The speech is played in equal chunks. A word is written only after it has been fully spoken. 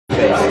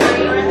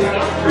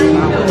Good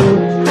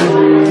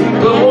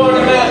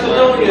morning,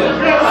 Macedonia.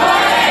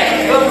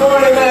 Good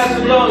morning,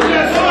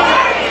 Macedonia.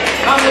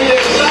 How many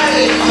are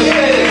excited to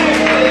say that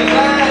this is the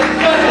last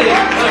Sunday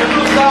of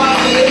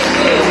 2018?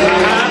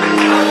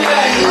 I'm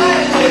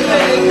excited to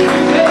say that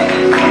we made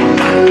it.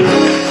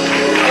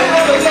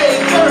 Another day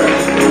is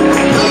first.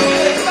 I'm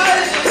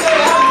excited to say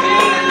I'm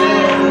here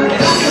today, and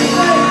I can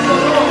praise the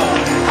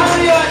Lord. How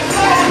many are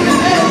excited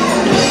today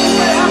to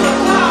say I'm a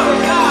child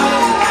of God?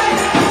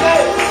 Say,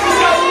 you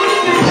know, we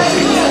didn't say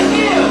we are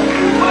here.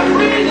 We're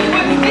breathing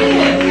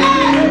within.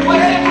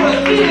 We're able to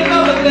see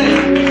another day.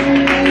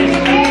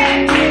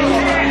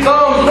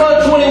 Psalms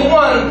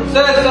 121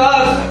 says to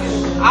us,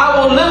 I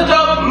will lift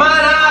up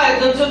mine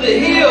eyes unto the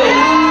hills,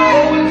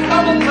 for which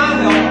cometh my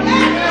help.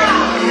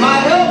 My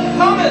help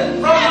cometh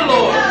from the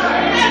Lord,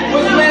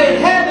 which made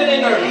heaven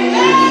and earth.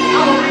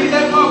 I will read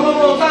that part one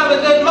more time. It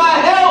says, my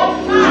help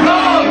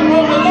comes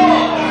from the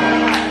Lord.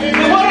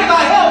 And where does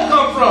my help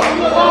come from?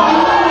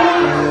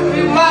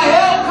 My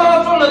help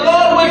comes from the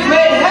Lord, which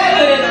made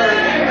heaven and earth.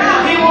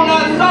 He will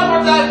not suffer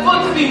thy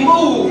foot to be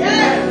moved.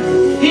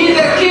 He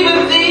that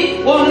keepeth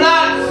thee will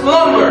not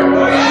slumber.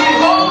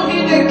 Behold,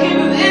 he that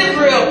keepeth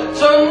Israel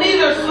shall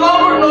neither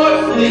slumber nor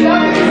sleep.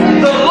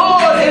 The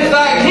Lord is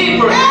thy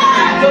keeper.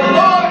 The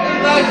Lord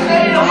is thy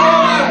shade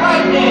upon thy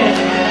right hand.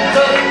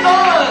 The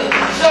sun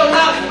shall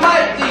not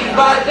smite thee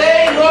by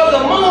day, nor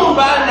the moon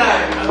by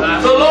night.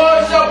 The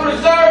Lord shall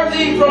preserve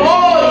thee from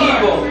all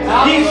evil.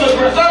 He shall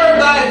preserve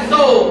thy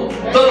soul.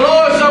 The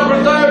Lord shall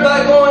preserve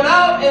thy going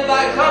out and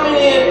thy coming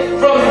in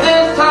from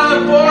this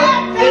time forth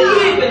and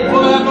even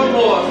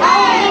forevermore.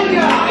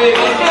 Amen. Give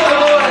the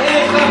Lord a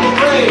hand clap of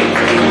praise.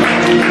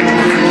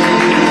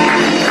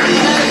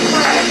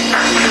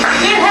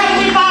 Dear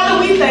Heavenly Father,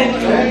 we thank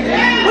you.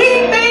 We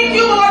thank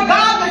you, Lord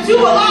God, that you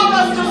allowed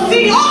us to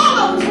see all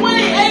of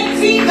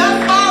 2018 thus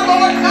far,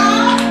 Lord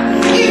God.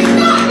 It's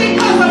not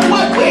because of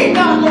what we've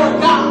done,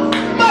 Lord God,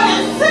 but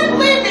it's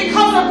simply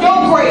because of your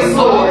grace,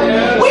 Lord.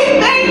 We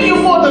thank you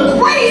for the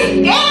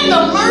grace and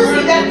the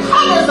mercy that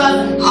covers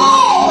us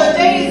all the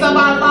days of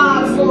our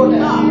lives, Lord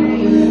God.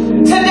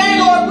 Today,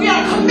 Lord, we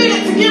are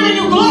committed to giving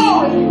you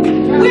glory.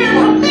 We are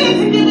committed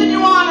to giving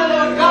you honor,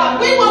 Lord God.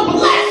 We will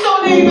bless your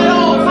name at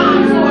all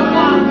times, Lord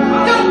God.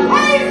 Your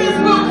praises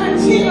will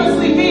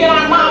continuously be in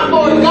our mouth,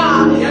 Lord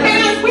God. And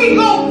as we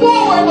go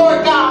forward,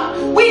 Lord God,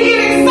 we get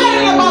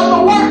excited about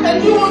the work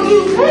that you will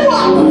do through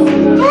us,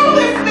 through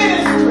this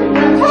ministry,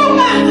 through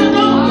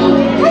Macedonia,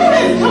 through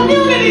this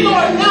community,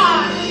 Lord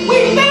God.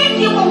 We thank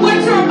you for what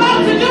you're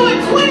about to do in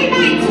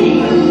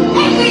 2019.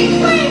 And we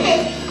claim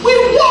it, we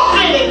walk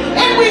in it,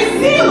 and we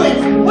seal it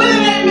with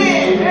an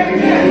amen.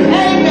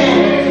 Amen.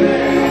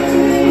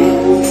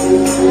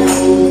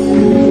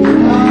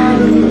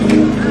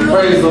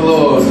 Praise the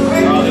Lord.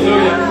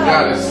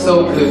 God is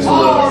so good to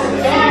us.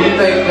 We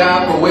thank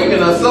God for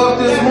waking us up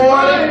this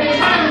morning,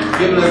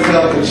 giving us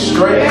health and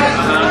strength,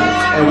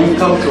 and we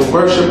come to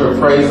worship and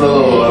praise the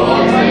Lord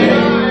on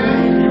today.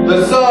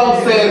 The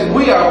song says,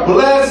 we are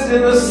blessed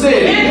in the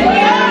city,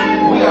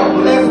 we are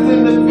blessed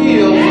in the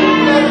field,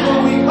 we're blessed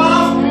when we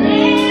come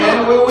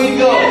and when we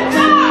go.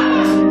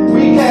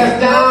 We cast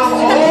down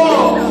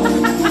all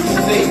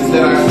things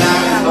that are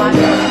not of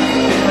God.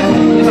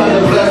 You know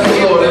to bless the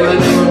Lord in the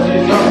name of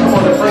Jesus. Y'all come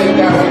on and praise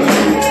God with me.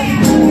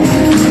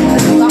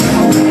 Come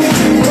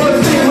on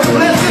and sing, we're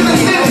blessed in the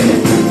city.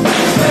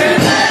 We're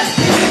blessed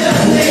in the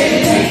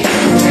city.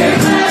 We're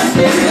blessed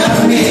in the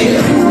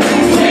field.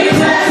 We're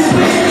blessed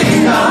when we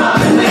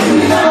come and when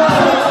we go.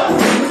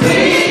 We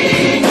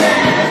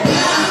can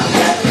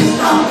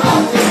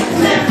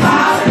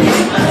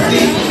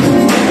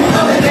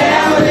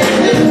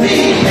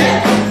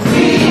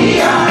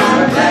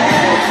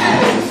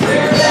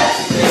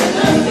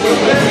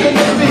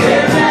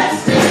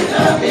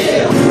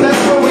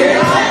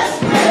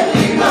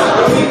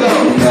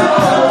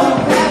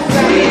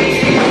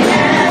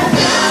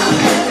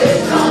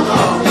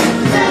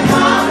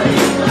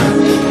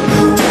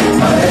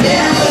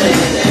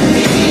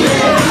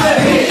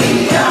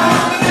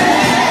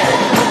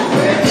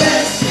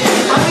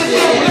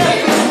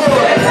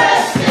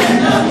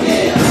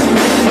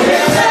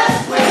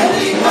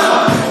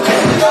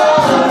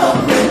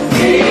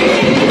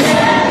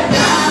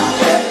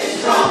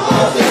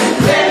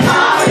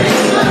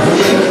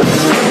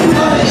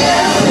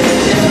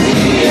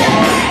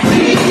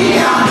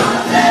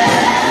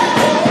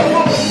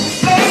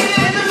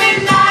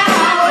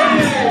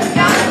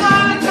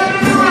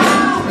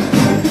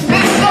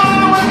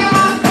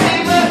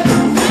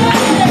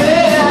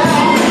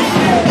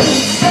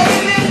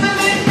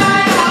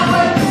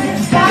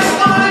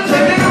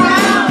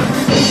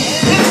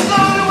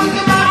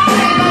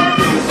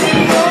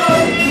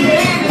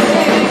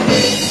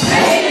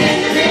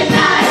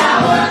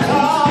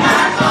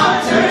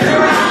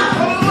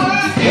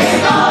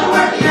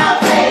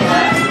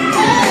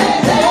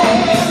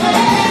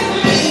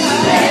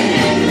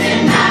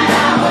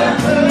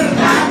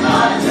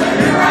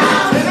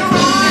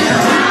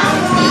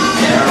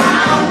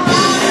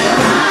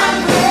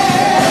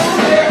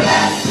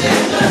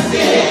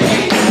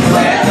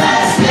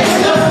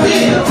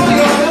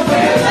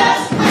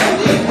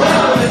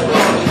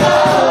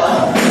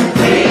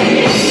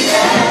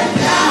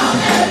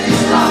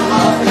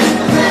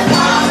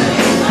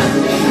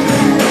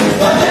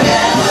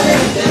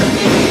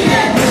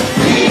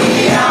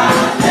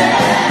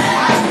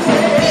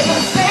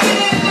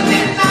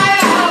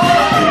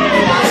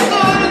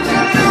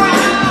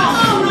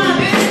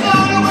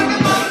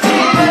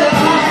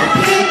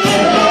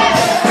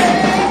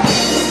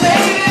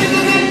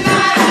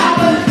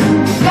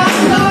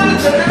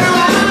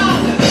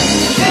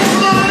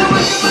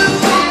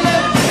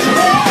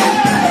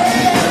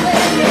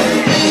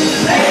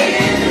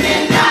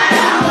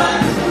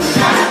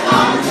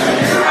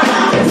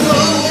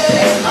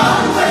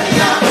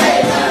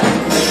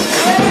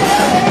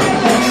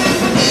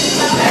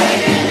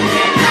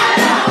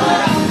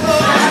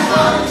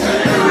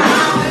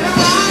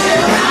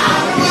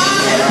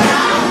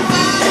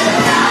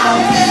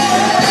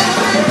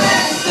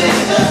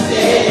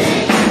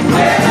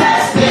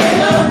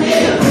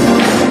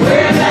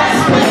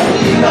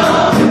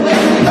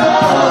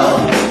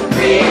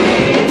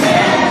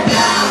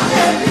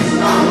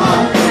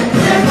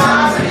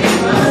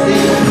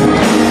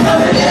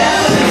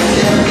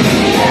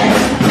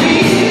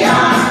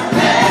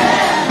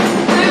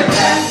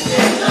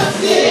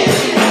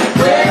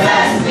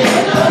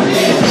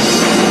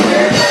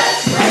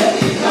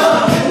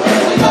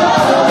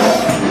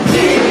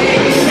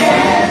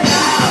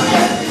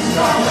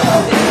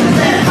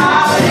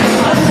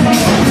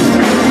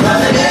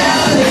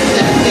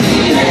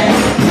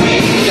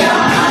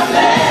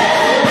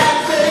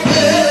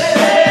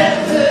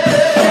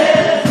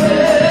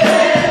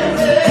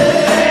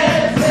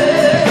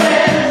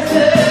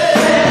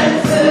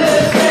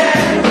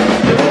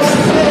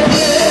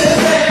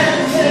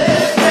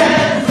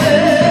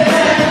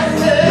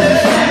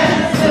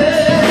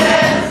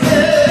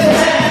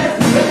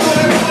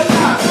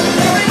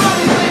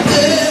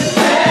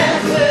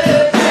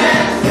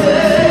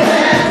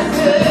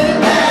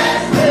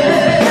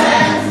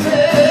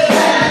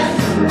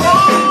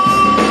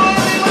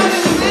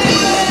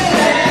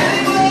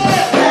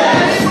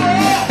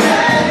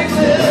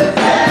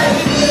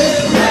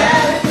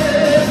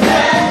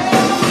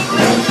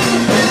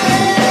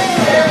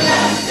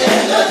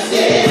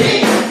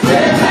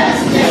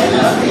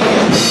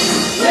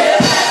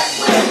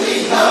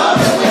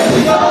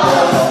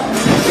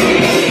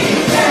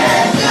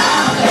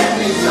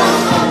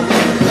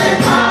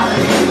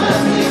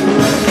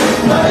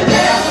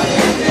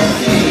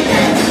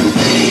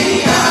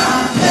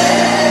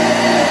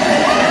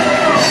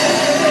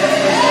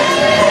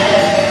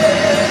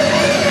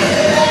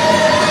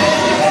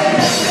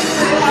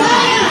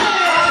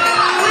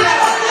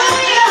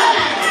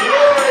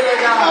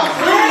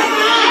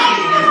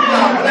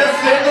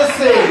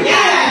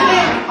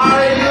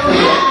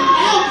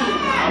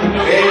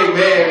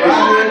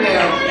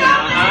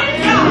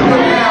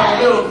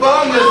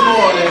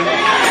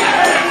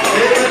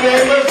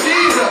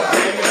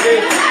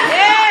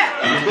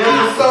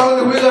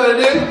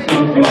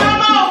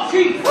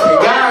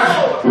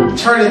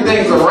turning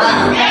things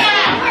around.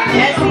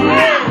 Yes, he is.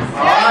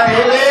 All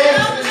right,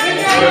 amen.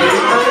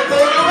 Turning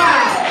things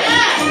around.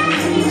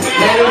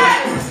 And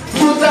if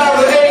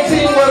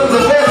 2018 wasn't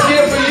the best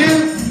year for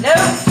you,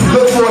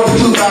 look forward to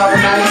 2019.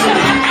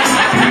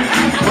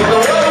 But the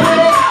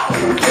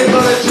world is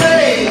going to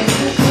change.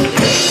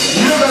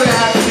 You're going to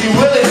have to be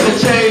willing to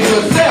change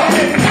yourself.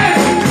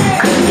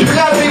 You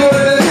got to be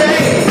willing to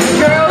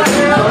change. Some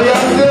of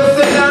y'all still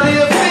sitting down in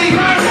your feet. You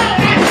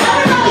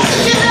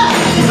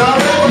know what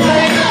I'm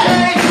saying?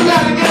 Change. You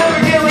got to get up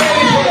and get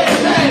ready for the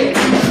change.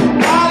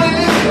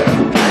 Hallelujah.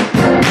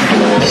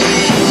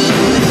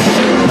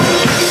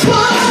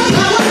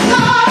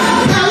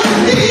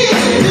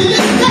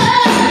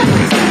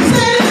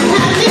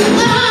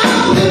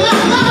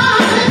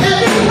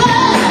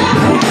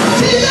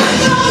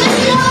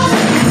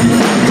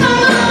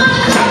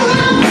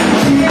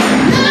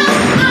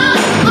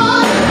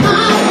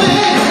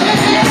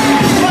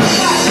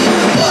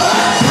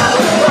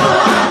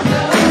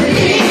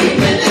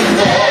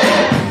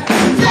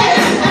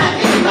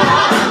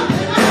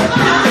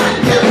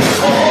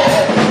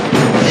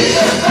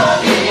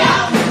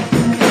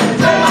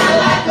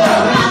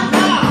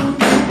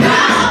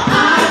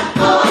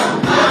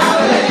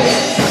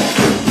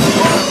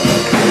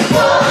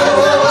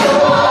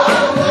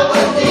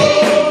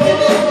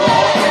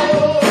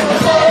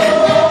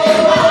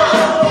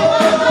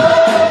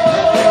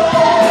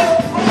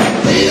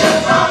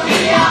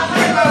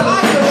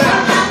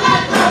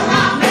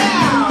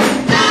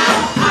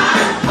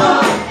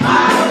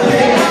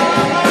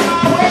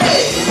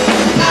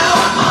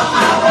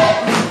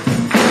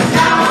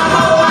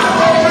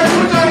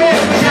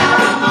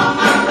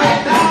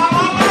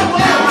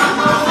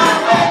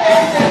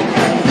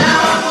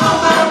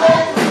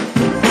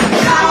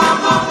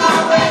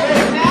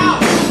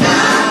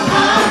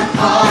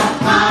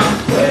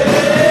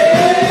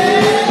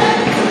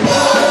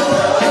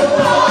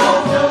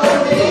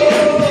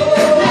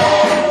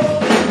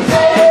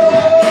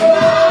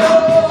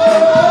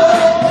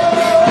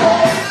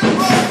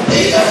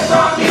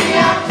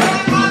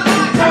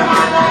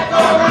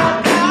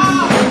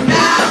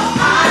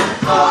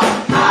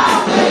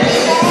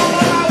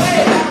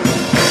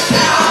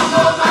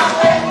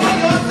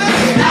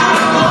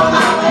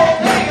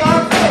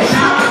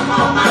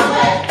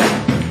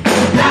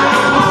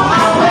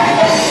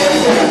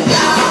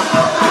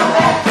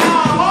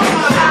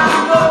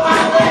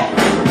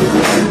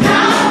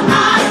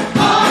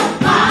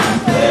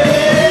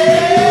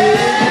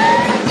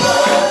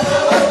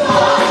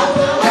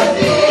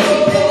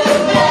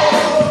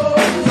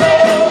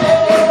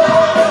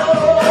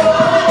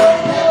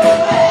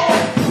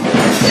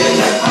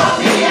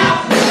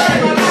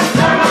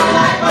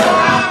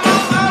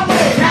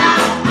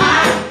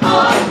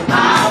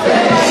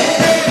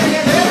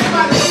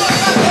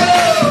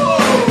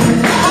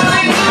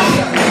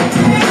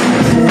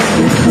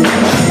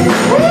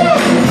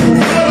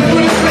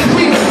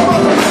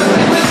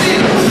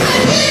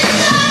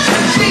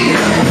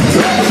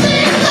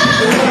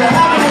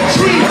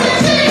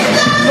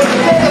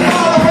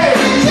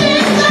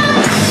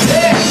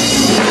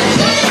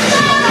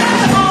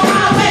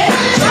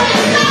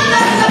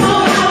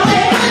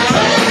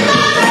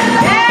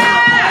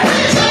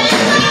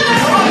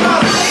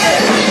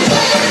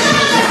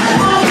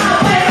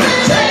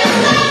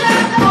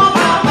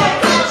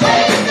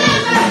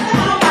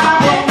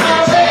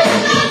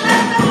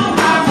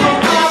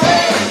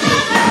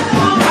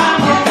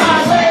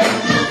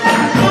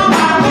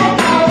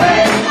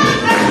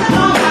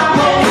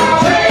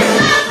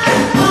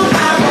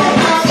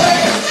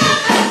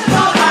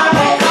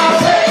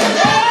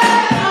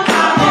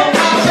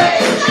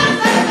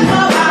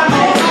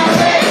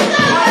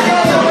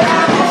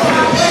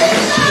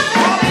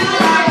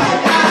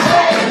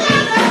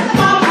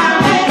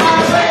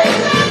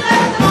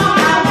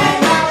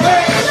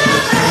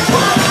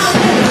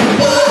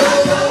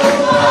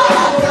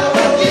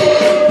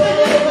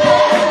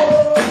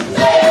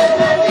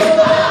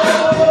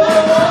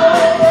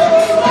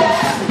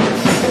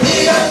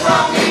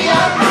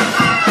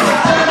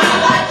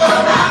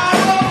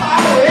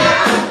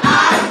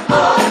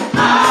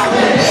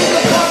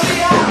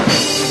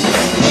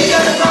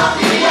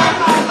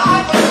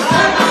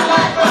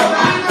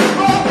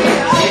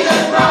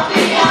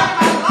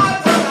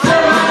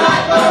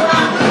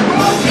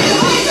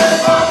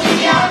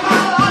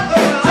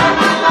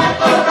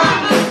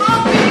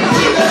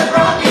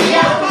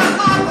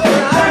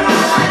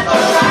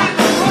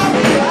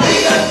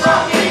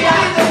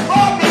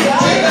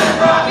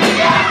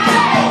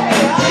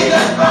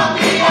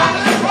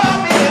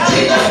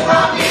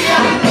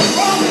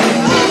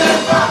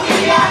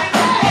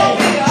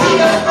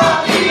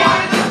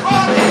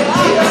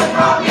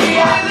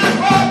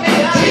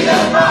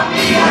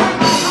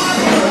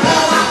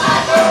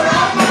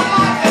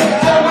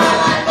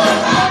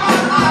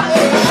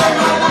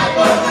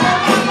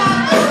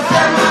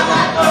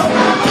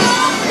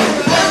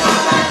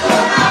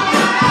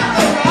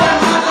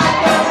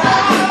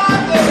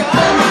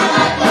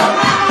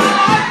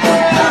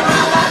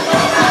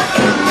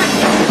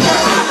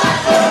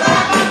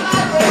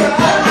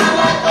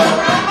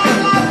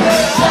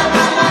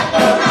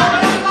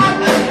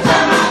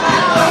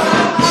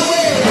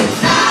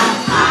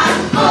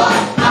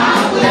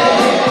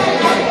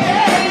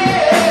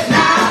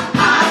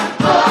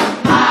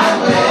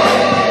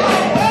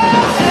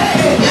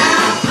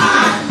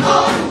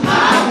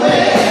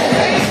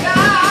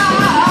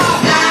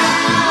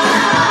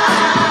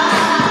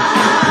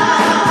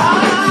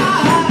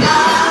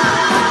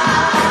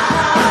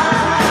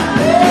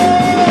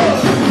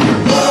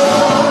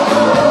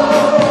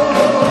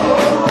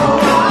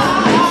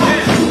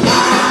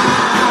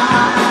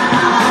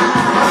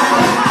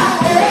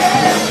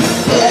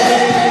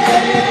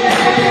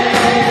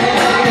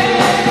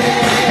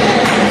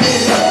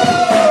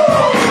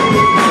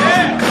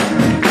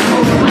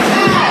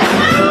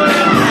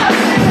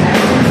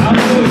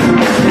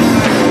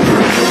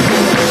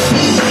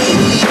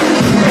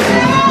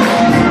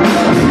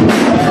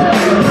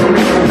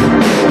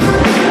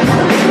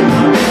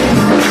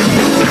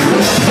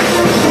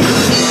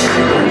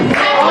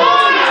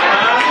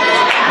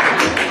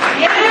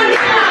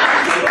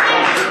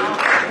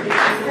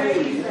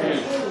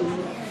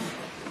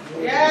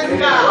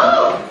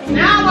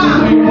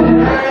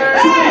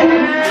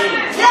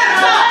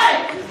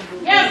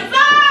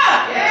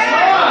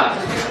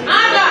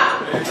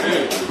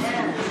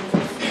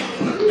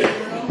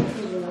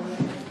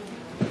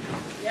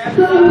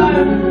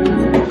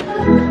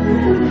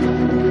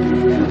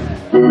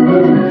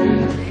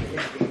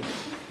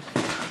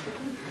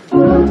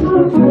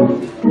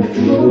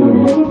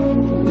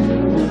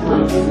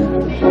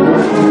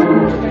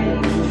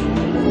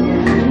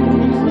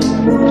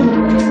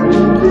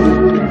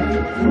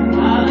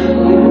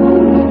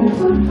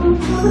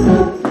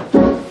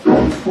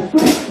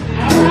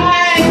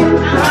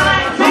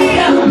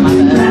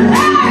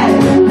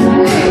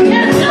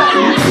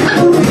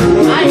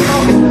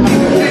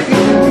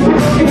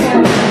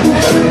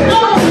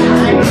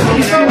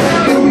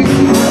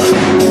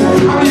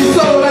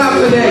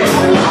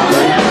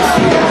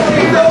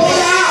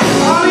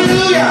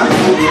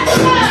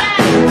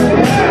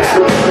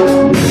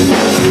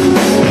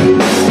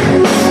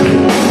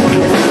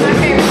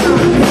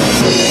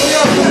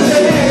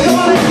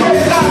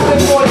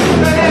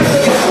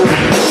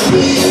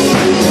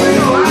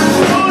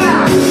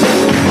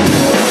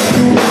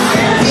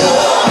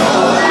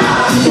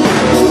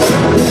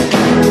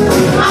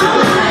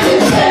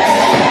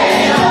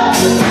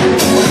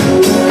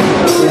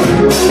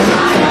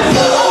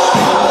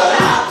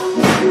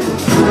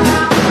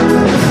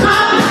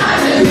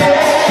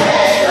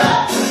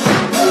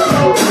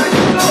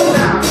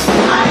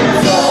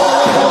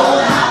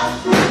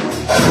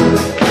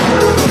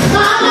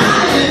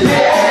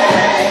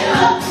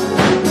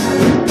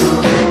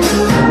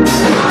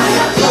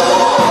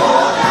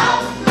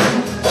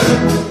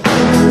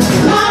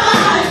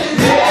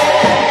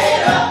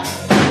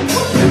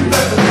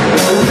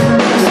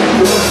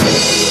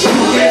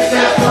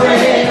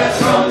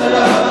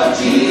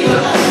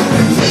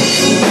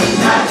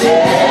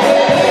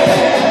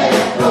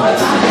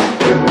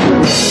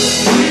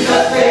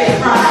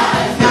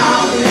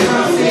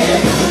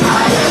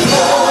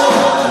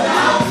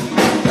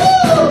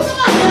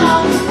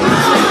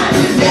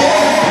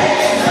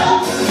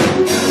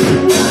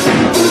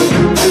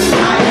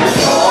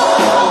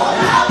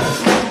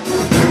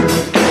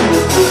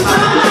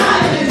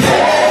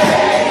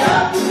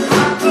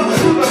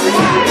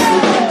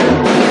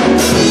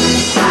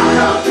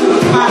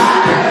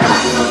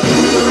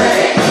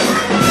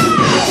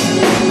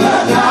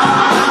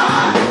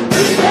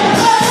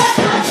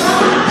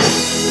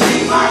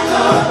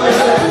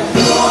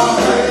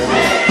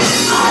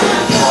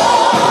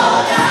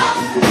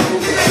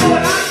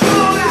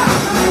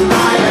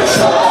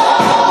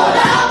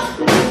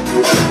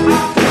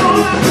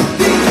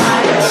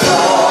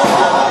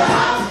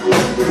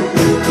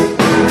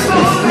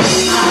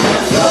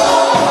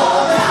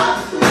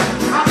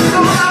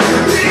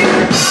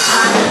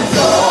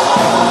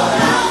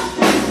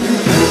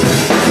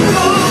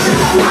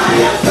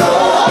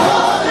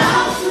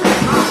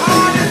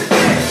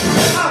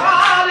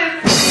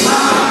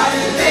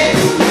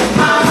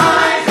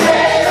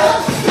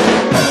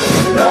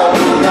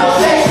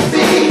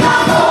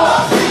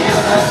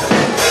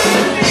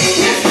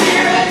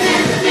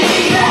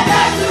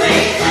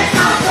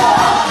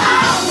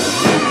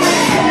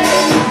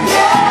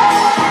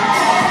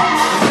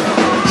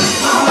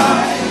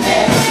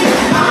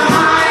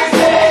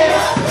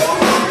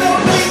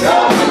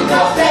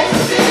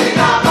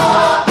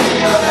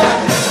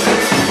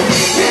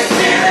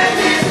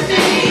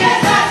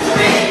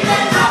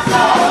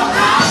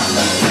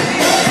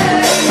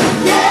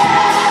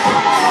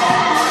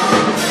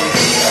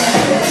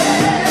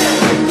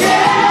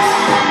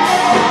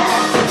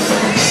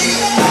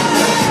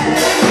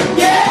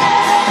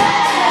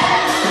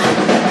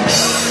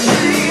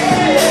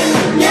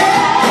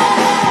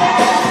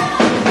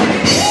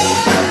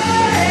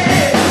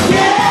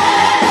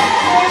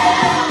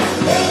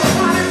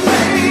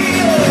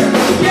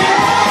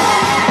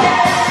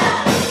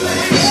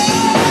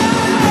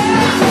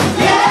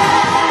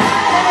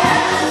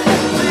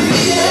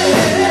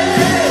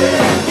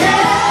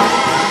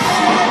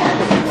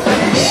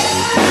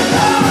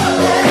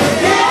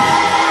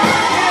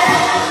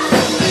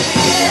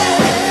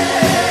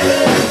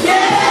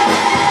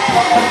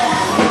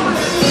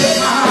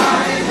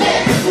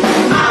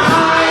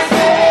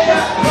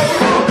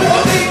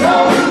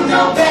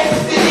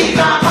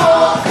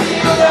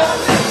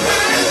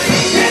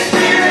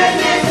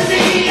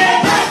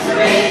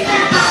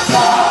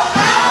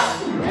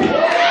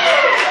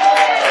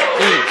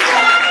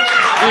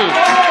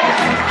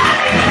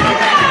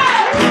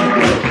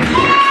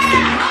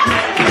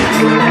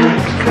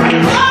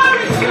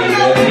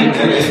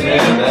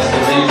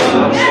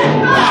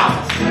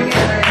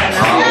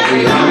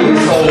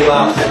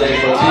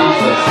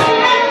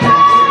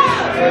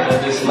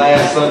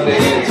 last Sunday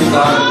in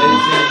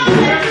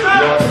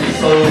 2018, Lord, we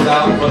sold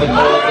out for the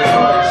cause of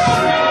Christ.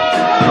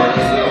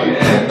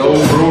 And no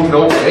room,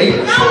 no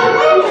haters.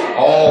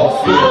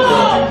 All filled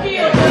up.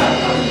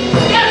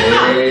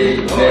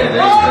 Amen.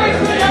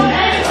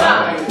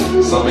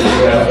 Some of you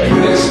have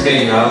convinced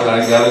me. I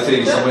gotta tell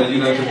you, some of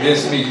you have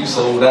convinced me you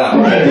sold out.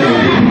 Sold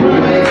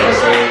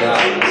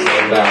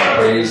out.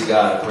 Praise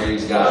God.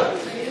 Praise God.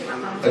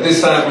 At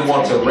this time, we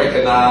want to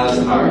recognize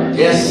our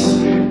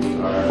guests,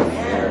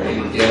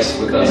 our guests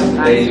with us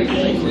today.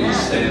 Please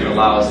stand and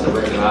allow us to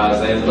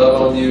recognize and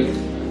love on you.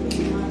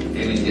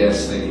 Any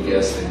guests?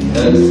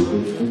 Amen.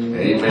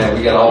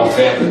 We got all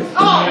family. We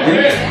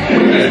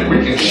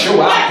can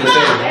show out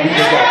today. We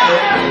just got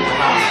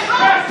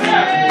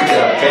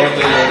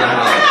family in the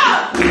house.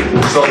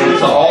 So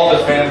to all the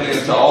family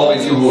and to all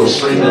of you who are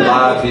streaming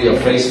live via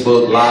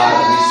Facebook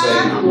Live, we say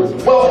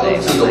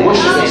welcome to the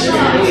worship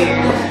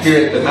experience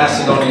here at the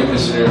Macedonia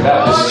Missionary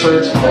Baptist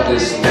Church on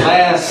this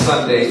last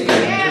Sunday in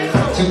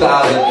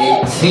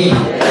 2018.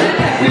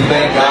 We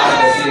thank God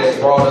that He has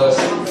brought us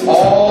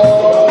all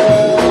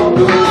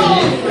through the year.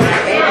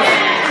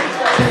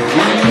 We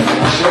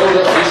showed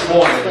up this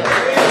morning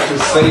to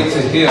say to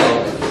Him,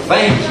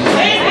 thank you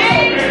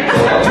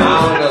for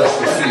allowing us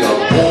to see a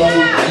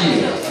whole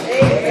year.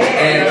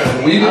 And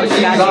we didn't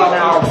leave out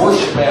our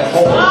worship at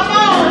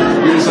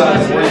home. We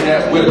decided to bring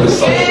that with us.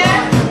 So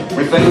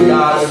we thank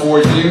God for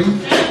you.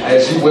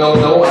 As you well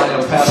know, I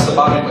am Pastor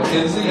Bobby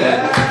McKenzie,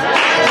 and my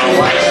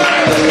wife is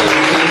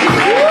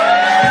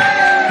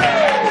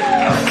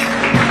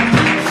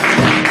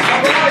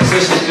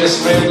This is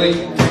just family.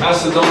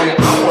 Macedonia, I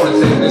want to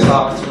take this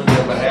opportunity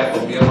on behalf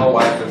of me and my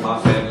wife and my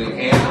family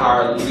and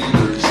our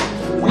leaders.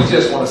 We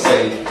just want to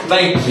say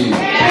thank you.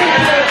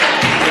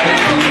 Thank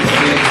you for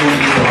being who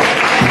you are.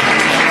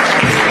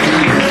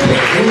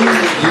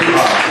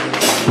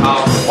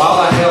 While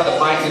I have the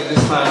mic at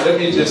this time, let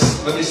me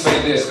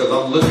say this, because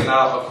I'm looking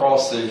out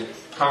across the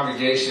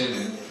congregation,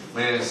 and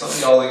man, some of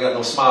y'all ain't got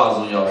no smiles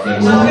on y'all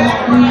faces.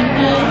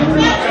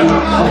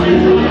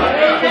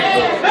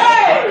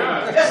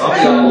 Some of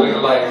y'all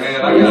looking like,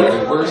 man, I got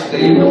the worst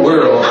day in the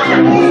world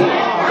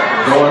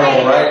going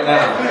on right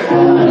now.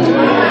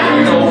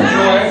 You know,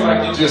 act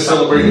like you just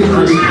celebrated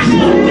Christmas.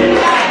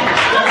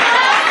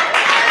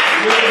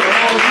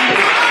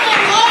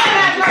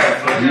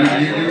 You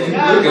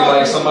looking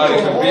like somebody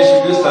convinced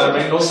you this time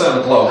ain't no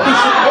Santa Claus. I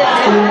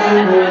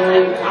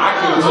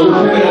could have told you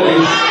that.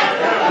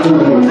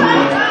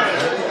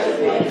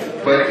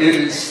 But it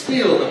is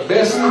still the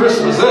best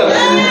Christmas ever.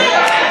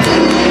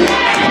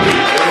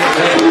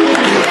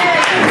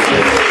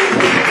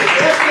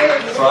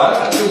 So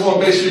I just want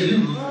to make sure you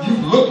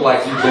look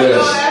like you're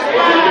blessed.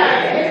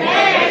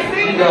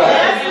 You got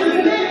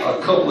a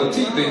couple of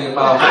teeth in your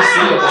mouth. I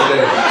see them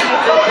today.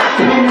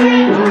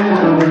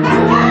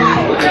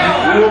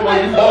 When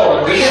you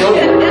bought them, just show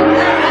them.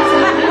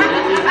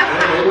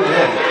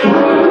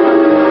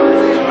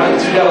 Now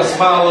that you got a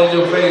smile on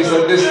your face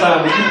at this time,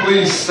 would you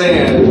please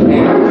stand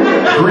and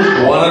greet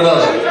one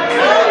another?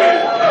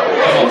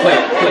 Come on, play.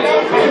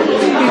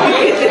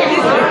 Praise,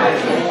 our God.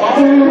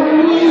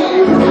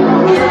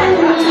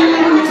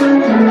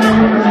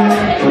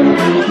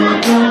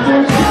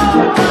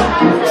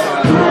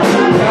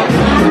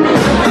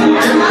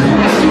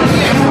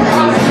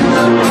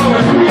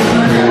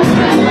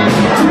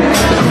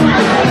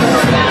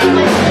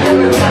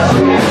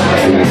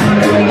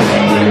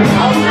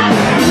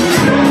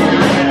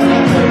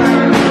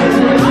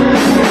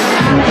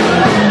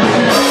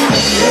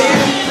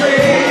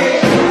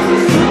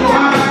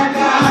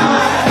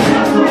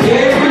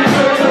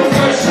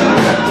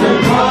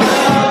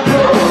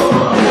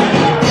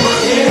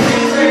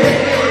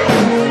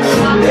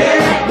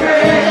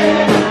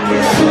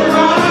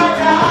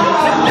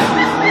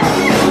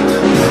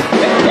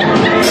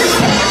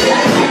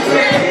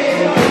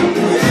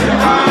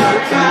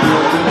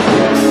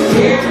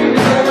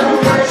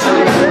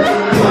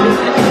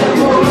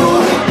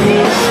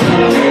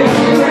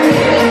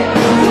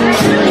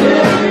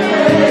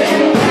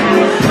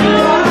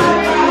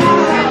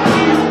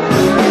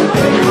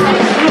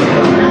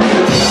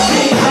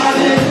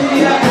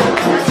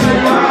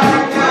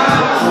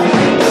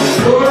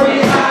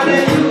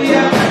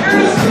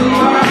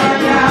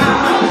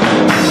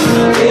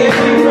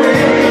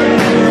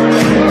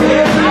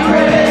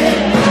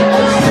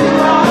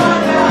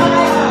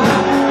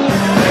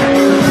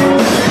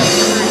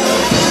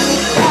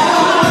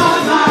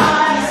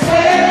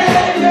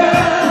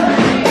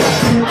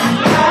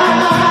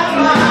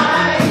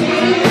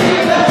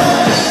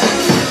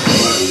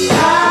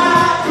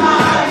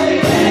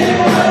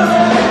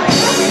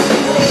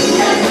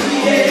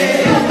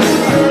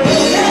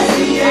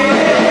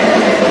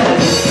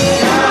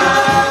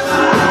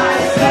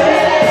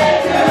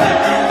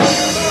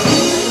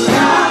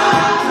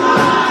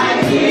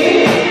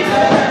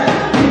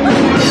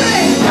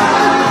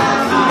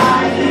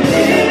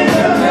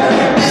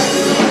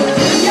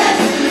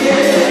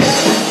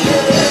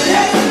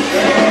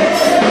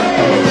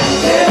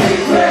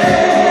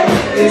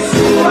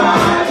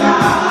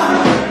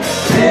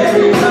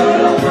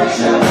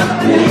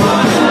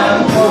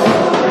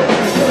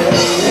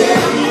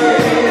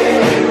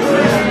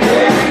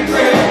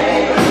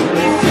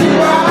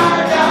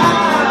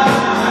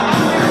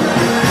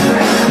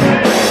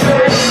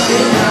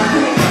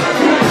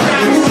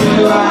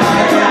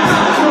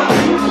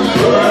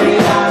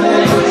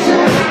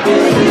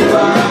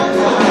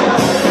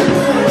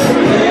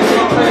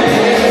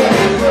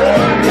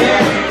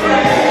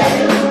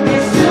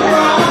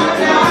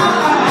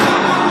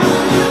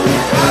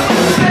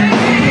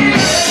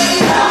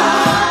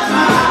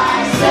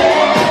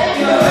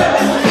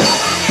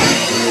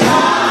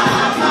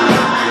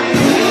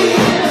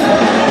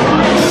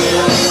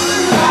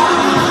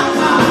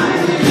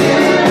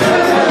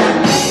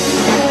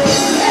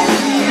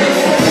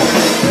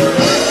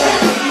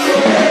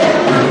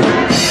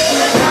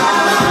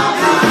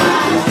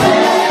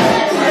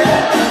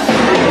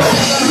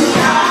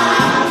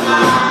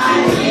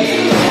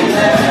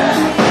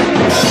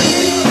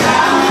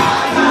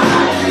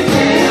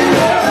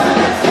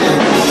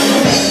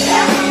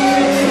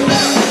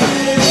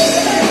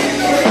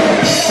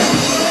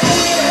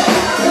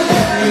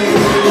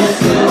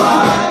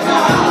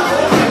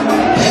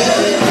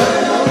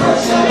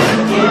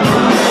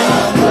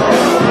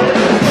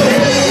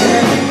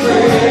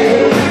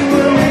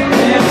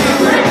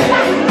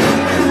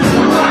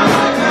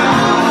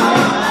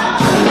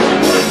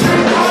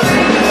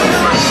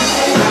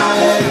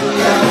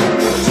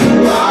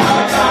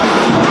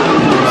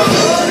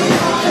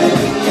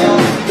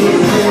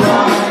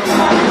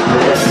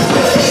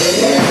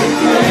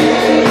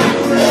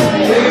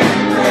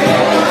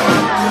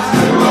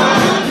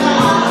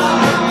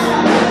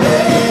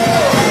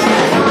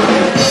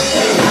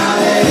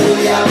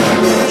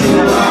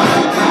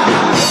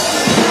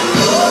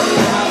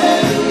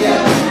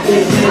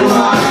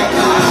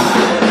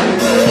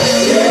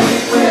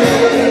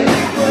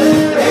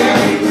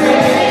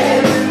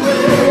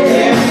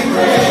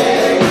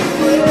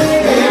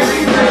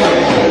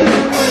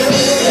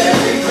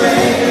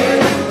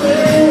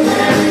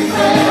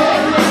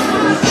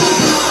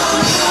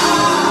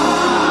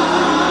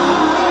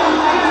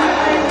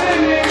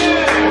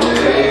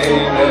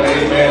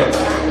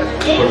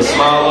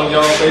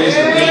 face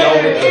and then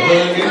y'all get to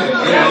hugging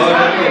and then all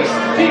that.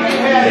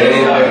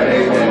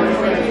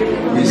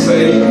 Amen. We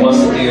say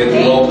once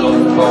again,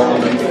 welcome.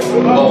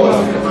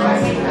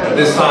 At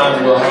this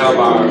time, we'll have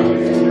our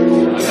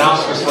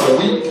announcements for the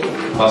week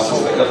by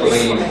Sister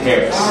Kathleen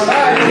Harris.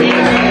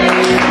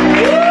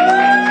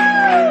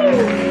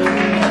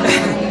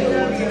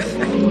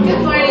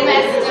 Good morning,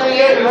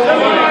 Macedonia.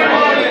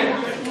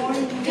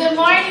 Good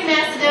morning,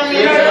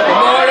 Macedonia. Good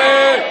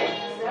morning.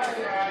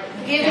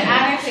 Giving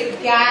honor to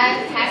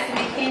God, Pastor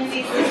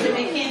McKenzie, Sister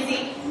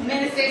McKenzie,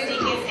 ministers,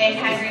 deacons, and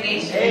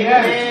congregation.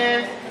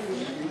 Amen.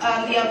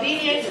 The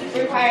obedience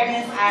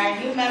requirements are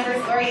new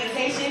members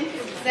orientation,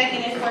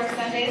 second and fourth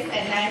Sundays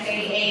at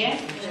 9:30 a.m.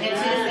 and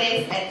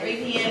Tuesdays at 3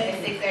 p.m.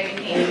 and 6:30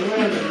 p.m.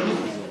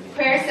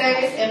 Prayer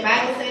service and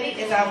Bible study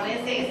is on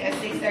Wednesdays at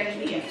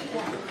 6:30 p.m.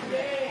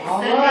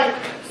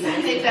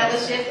 Sunday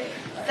fellowship,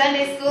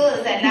 Sunday school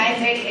is at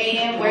 9:30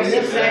 a.m.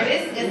 Worship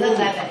service is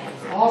 11.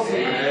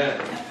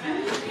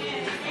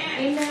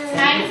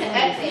 Time to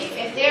update.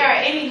 If there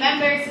are any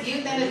members,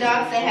 youth, and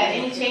adults that have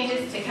any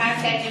changes to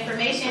contact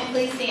information,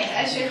 please see an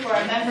usher for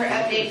a member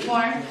update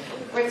form.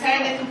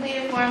 Return the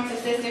completed form to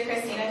Sister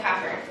Christina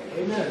Copper.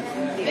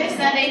 Fifth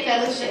Sunday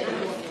Fellowship.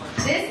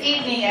 This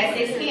evening at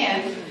 6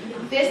 p.m.,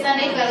 Fifth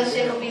Sunday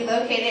Fellowship will be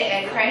located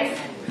at Christ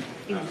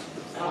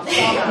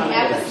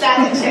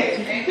Apostolic Church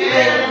with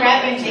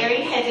Reverend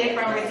Jerry Hendrick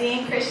from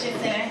Redeemed Christian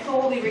Center, who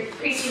will be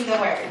preaching the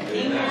word.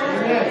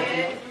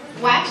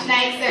 Watch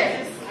night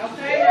service. So,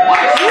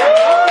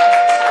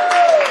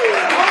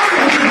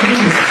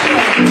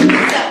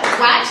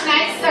 watch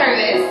night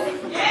service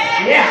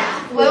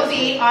will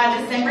be on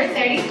December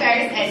 31st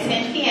at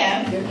 10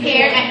 p.m.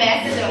 here at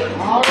Macedonia.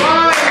 All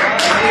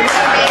right.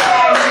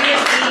 Our New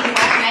Year's Eve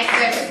watch night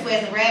service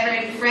with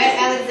Reverend Fred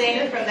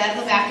Alexander from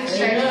Bethel Baptist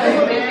Church, who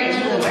will be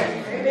preaching the word.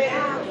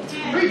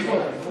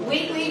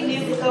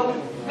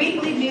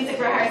 Weekly music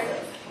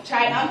rehearsals.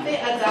 Triumphant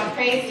Adult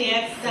Praise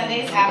Dance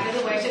Sundays after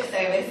the worship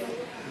service.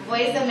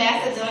 Voice of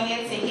Macedonia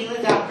Tehillah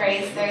Adult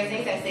Praise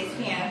Thursdays at 6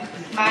 p.m.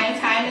 Mind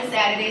Time is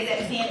Saturdays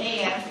at 10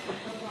 a.m.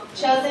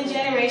 Chosen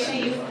Generation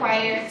Youth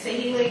Choir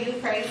Tehillah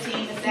Youth Praise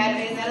Team is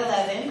Saturdays at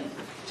 11.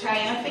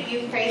 Triumphant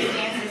Youth Praise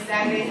Dance is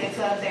Saturdays at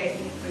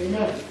 12:30.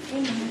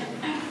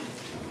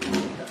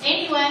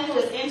 Anyone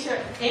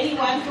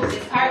who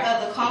is part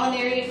of the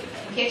culinary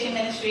kitchen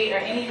ministry or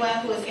anyone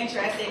who is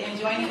interested in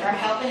joining or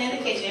helping in the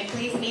kitchen,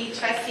 please meet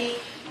Trustee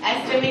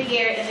Esther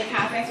McGarrett in the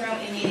conference room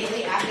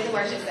immediately after the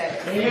worship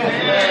service.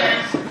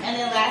 Amen. And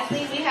then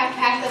lastly, we have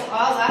packed up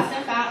all lost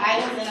and found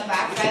items in a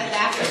box by the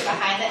bathroom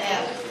behind the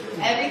L.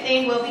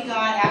 Everything will be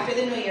gone after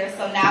the New Year,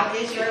 so now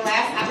is your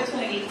last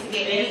opportunity to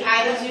get any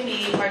items you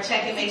need or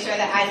check and make sure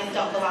that items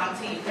don't belong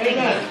to you.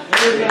 Amen.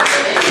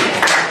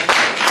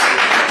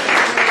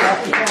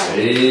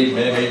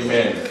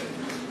 Amen.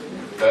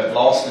 That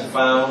lost and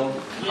found,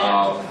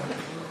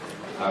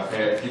 I've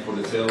had people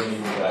to tell me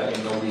that I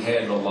didn't know we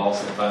had no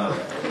lost and found.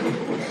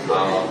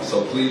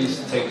 So please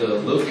take a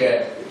look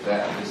at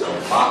that. It's a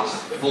box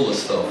full of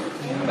stuff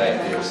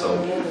back there. So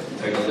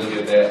take a look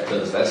at that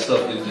because that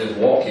stuff didn't just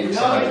walk here.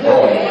 Somebody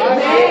brought it.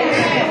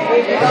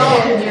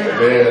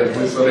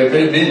 So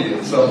they need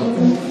it. So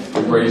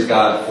praise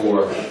God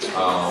for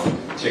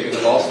checking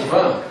the lost and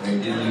found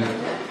and getting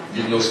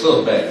your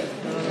stuff back.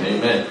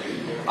 Amen.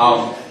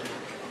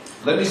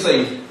 Let me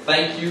say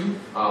thank you.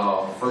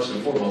 First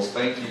and foremost,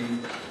 thank you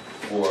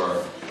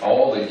for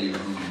all of you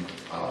who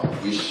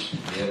wish me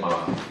and my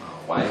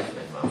wife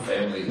and my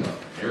family a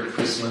Merry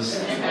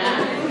Christmas.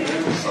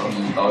 Some of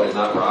you thought it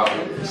not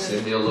robbery.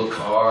 Send me a little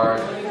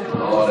card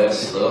and all that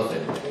stuff.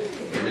 And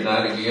every now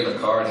and again, a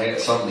card had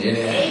something in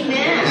it.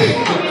 Amen.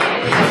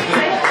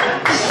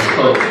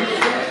 So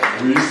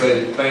we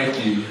say thank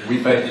you. We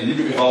thank you.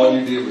 Even if all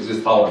you did was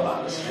just talk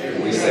about us,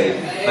 we say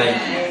thank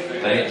you.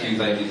 Thank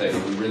you.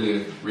 We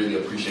really, really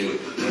appreciate it.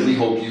 And we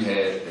hope you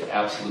had the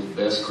absolute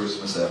best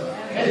Christmas ever.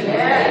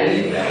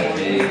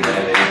 Amen.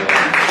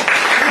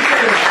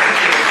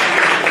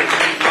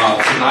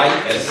 Tonight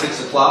at 6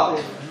 o'clock,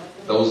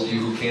 those of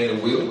you who can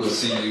and will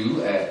see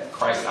you at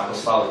Christ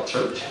Apostolic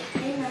Church,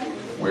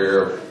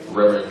 where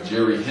Reverend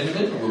Jerry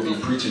Hendon will be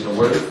preaching the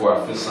word for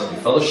our Fifth Sunday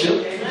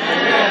Fellowship.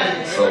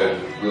 So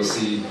we'll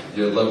see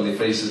your lovely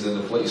faces in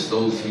the place,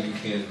 those who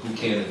can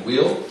and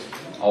will.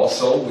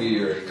 Also, we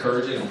are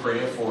encouraging and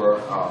praying for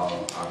our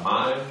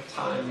Mind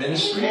Time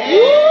ministry.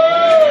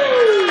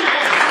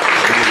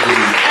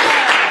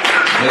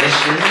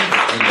 Ministry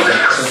in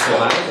Central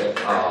Line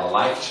at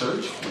Life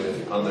Church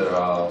under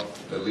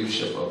the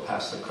leadership of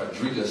Pastor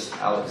Quadrigas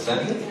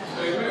Alexander.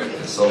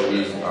 And so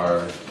we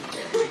are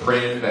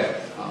praying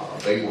that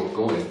they will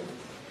go and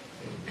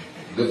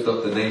lift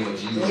up the name of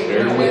Jesus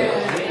very well.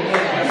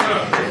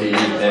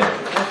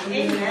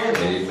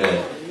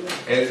 Amen.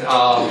 And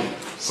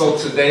so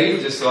today,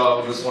 just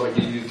want to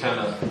give you kind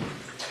of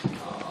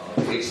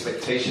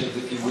expectations,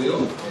 if you will,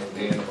 and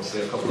then I'm going to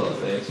say a couple other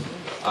things.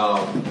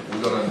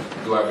 We're going to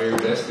do our very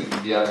best to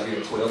be out here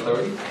at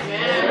 12:30.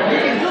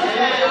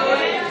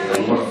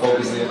 We want to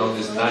focus in on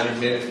this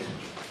 90-minute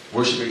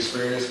worship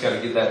experience, kind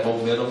of get that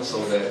momentum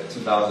so that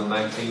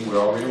 2019 we're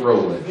already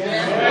rolling.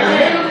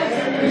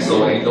 And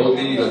so ain't no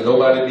need of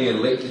nobody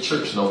being late to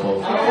church no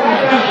more. Don't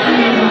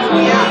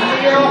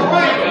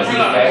be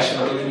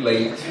fashionably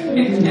late.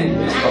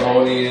 Just come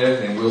on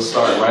in and we'll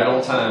start right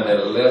on time at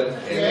 11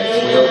 and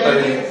at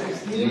 12:30.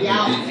 You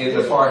can be in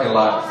the parking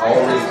lot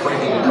already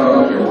cranking the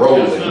car up and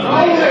rolling. So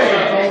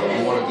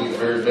we want to do the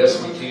very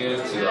best we can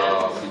to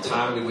be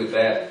timely with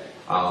that.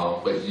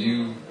 But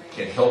you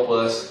can help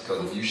us,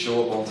 because if you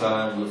show up on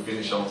time, we'll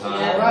finish on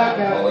time,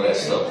 all of that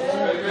stuff.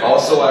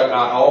 Also,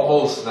 I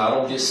almost, now I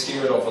don't get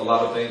scared off a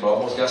lot of things, but I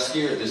almost got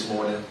scared this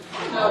morning.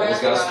 I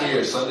almost got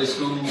scared. Sunday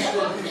school,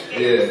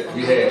 yeah,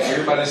 we had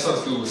everybody in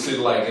Sunday school was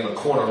sitting like in a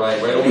corner,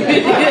 right over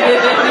here.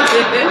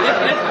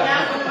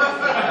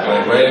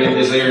 Like right in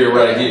this area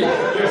right here.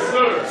 Yes,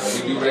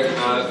 sir. We do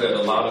recognize that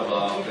a lot of,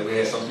 that we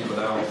had some people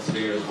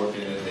downstairs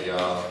working in the,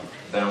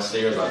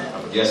 downstairs,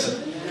 I'm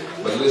guessing.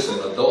 But listen,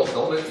 adults,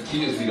 don't let the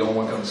kids be the only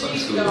one coming to Sunday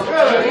school.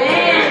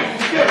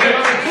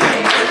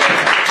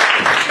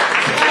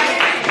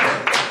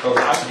 Because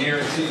I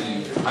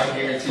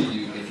guarantee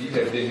you, if you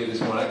had been here this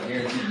morning, I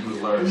guarantee you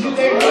would learn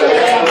something.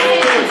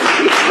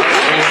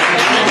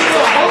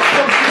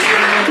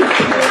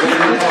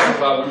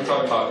 We were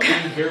talking about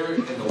King Herod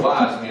and the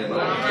wise men. I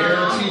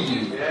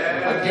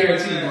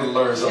guarantee you would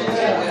learn something. I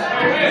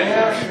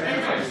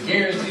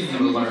guarantee you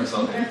would learn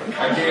something.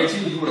 I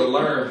guarantee you would have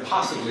learned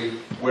possibly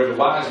where the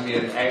wise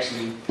men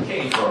actually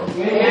came from.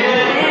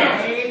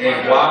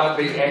 And why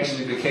they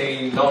actually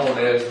became known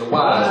as the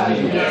wise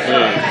men.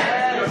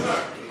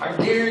 I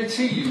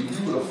guarantee you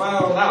would have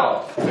found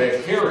out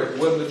that Herod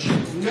wasn't the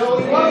truth. No,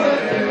 he wasn't.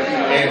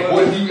 And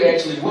what he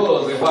actually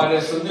was and why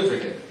that's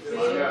significant.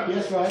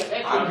 That's right.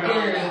 I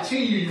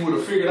guarantee you would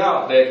have figured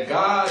out that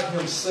God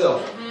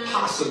himself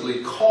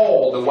possibly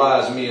called the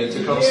wise men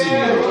to come see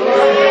him.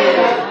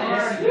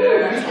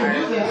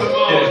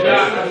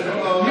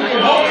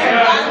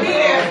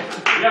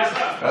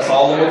 That's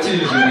all I'm going to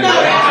teach you.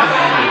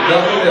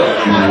 Nothing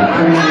else.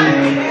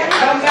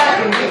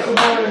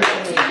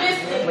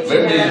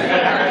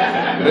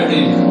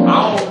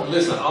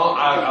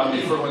 I'll be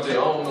first one to tell you,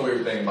 I don't know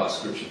everything about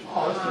scripture.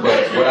 But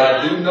what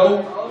I do know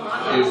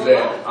is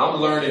that I'm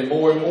learning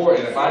more and more,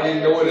 and if I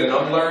didn't know it and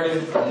I'm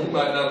learning, you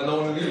might not have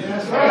known it either.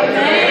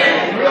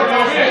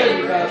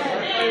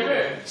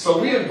 So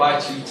we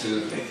invite you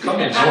to come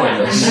and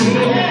join us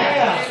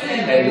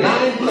at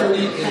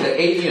 9:30 in the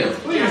a.m.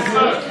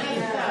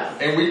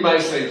 And we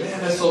might say, man,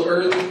 that's so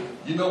early.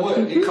 You know what?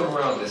 It come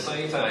around at the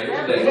same time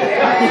every day.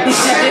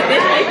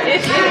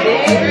 It's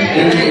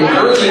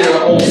earlier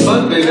on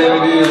Sunday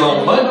than it is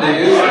on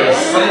Monday. It's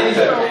the same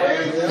time.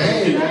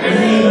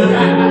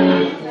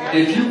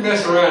 If you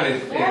mess around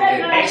and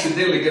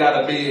accidentally get out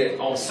of bed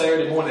on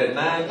Saturday morning at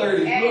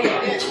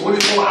 9:30,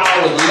 24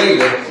 hours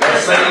later, that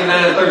same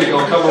 9:30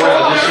 gonna come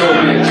around and just show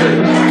up in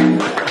church.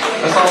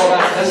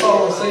 That's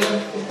all I'm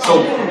saying. So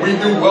we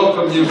do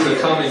welcome you to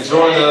come and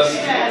join us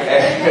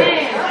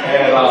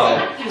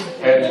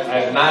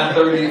at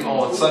 9:30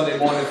 on Sunday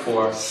morning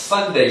for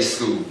Sunday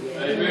school.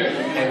 Amen.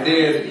 And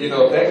then,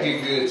 if that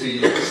get good to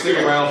you, stick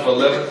around for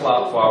 11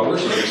 o'clock for our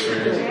worship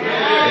experience.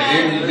 And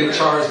then you get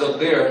charged up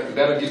there,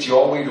 that'll get you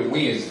all the way to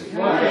Wednesday. And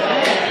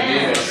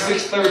then at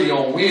 6:30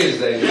 on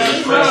Wednesday, you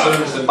get prayer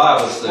service and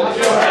Bible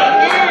study.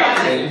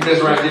 And you mess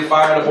around and get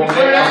fired up on that,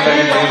 come back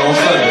again on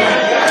Sunday.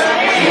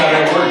 See how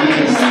that works?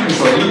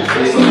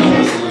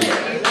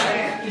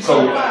 So,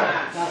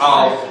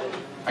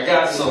 I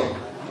got some.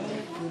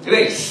 It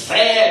ain't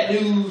sad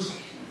news,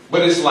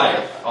 but it's like,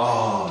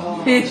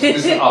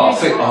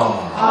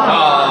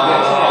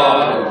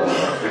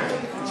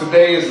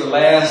 Today is the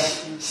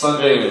last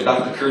Sunday that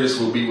Dr. Curtis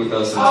will be with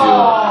us until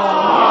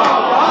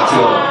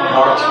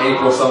March,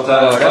 April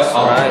sometime. That's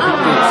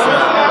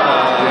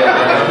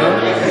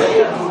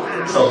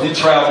So he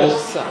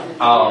travels.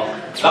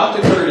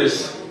 Dr.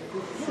 Curtis,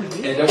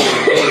 and there was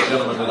another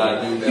gentleman that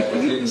I knew that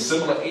was in a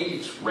similar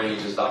age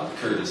range as Dr.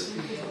 Curtis.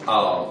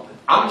 I'm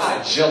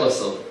not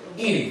jealous of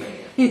any man.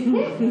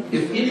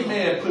 If any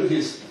man put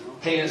his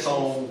pants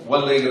on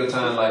one leg at a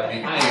time like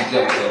me, I ain't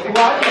jealous of him.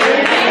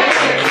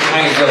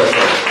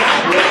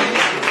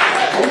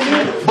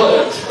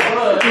 But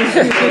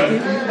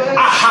I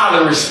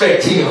highly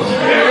respect him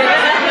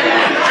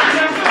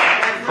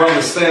from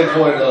the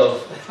standpoint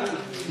of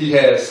he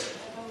has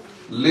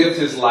lived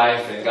his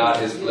life and God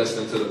has blessed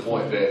him to the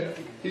point that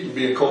he can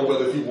be in cold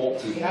weather if he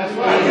wants to. If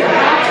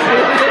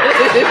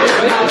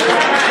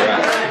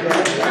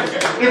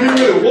he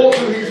really wants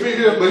to, he can be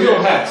here, but he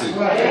don't have to.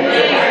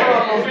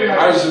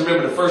 I just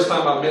remember the first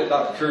time I met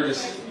Dr.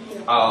 Curtis,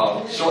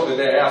 shortly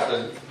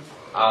thereafter,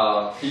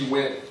 he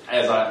went,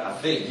 I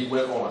think he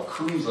went on a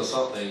cruise or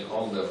something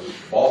on the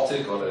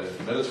Baltic or the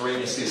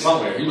Mediterranean Sea,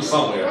 somewhere. He was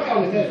somewhere.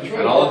 And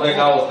the only thing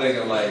I was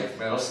thinking, like,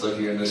 man, I'm stuck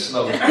here in this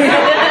snow.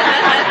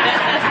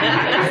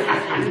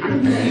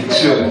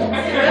 Chilling.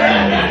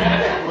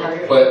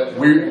 But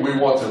we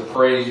want to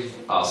pray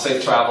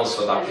safe travels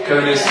for Dr.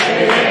 Curtis.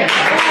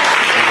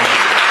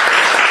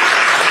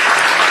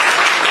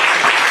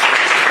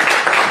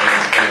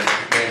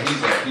 And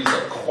he's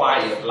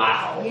quiet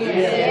loud.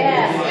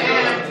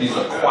 He's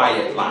a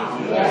quiet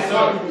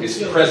loud.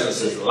 His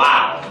presence is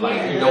loud.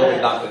 Like you know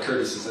when Dr.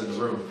 Curtis is in the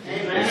room.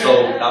 And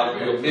so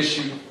we'll miss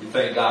you. We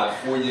thank God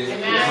for you.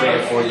 We're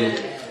praying for you.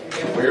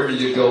 And wherever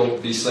you go,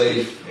 be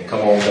safe and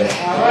come on back.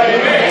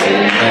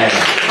 Amen.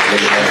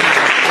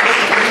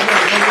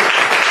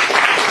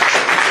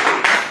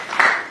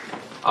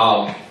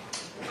 Amen.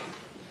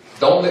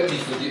 Don't let me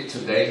forget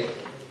today.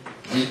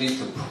 We need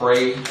to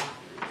pray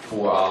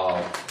for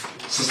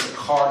Sister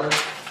Carter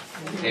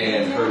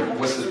and her,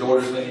 what's the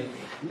daughter's name?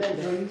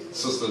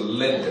 Sister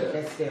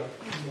Linda.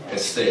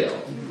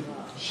 Estelle.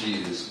 She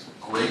is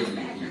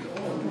greatly healed.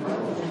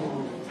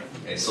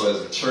 And so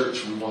as a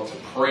church, we want to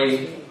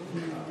pray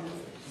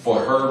for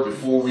her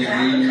before we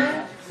leave.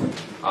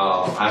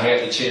 I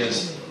had the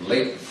chance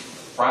late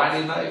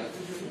Friday night,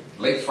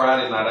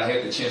 I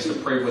had the chance to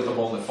pray with them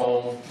on the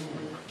phone.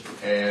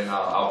 And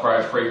I'll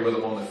probably pray with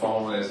them on the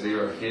phone as they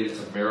are headed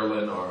to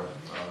Maryland or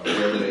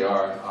wherever they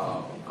are.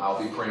 I'll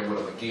be praying with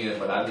them again,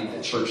 but I need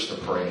the church to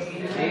pray. I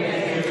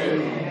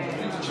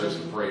need the church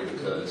to pray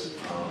because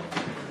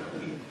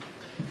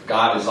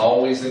God is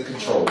always in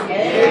control.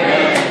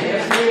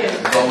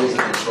 He's always in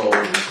control.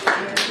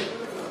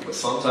 But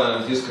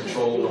sometimes His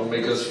control don't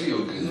make us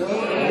feel good.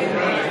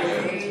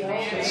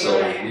 And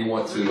so we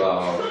want to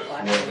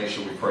make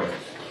sure we pray.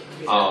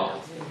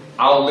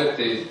 I'll let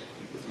the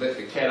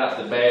cat out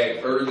the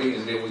bag early,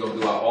 and then we're going to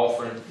do our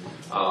offering.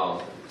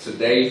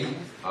 Today,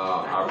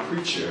 our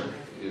preacher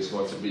is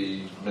going to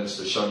be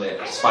Minister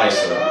Shonette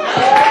Spicer.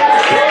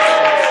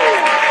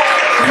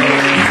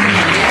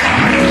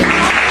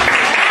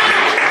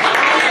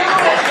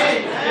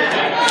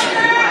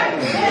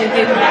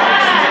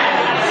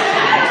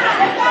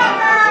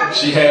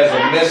 She has a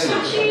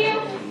message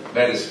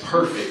that is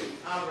perfect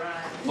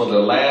for the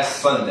last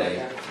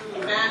Sunday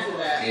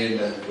in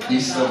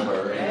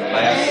December and the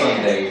last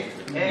Sunday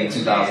in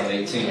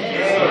 2018.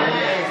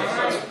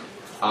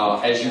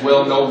 As you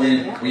well know,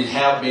 we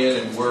have been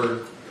and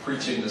we're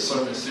preaching the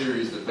sermon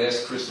series, The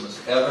Best Christmas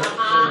Ever.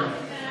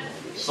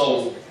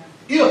 So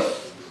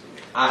if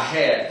I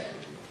had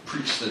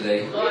preached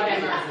today,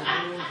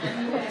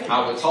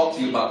 I would talk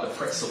to you about the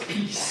Prince of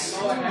Peace.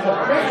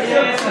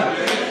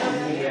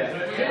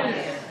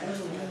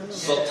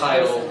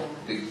 Subtitle,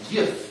 The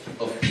Gift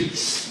of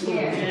Peace.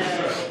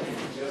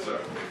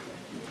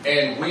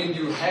 And when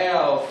you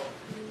have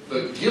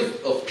the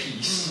gift of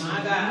peace,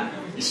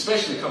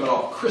 especially coming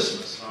off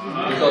Christmas,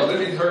 because let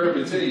me hurry up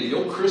and tell you,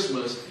 your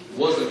Christmas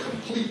wasn't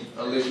complete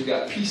unless you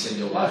got peace in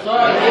your life.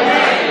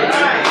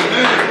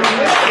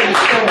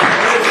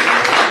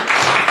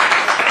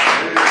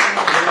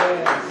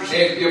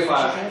 And if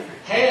I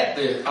had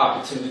the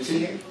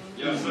opportunity,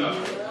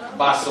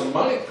 by some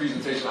money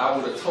presentation, I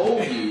would have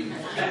told you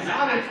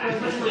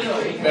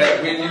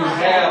that when you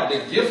have the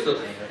gift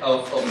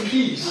of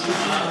peace,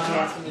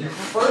 you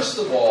first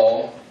of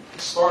all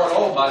start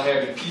off by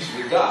having peace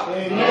with God.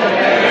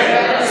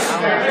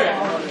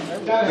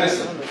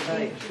 Listen,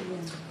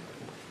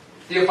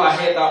 if I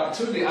had the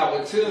opportunity, I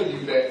would tell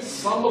you that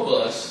some of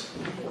us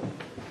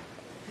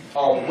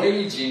are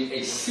waging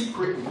a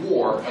secret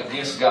war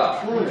against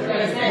God.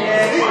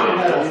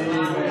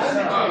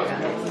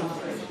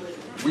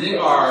 We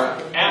are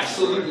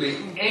absolutely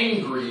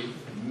angry,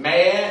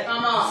 mad,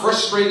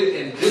 frustrated,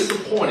 and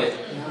disappointed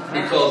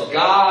because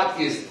God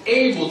is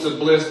able to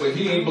bless, but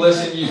He ain't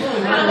blessing you. So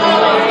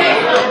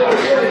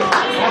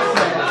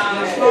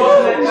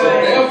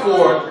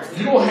therefore,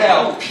 you don't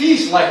have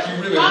peace like you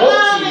really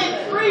want to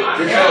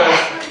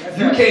because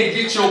you can't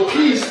get your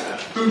peace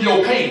through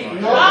your pain.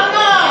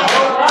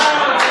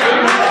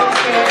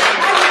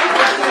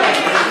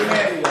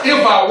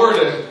 If I were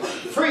to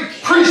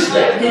preach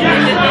that,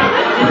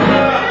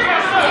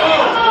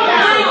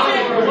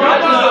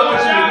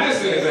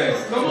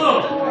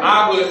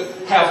 I would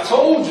have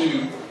told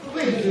you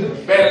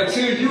that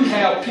until you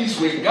have peace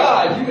with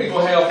God, you ain't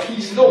going to have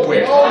peace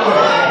nowhere. Nowhere.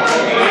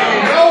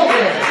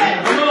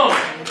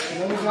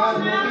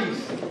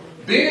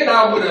 Then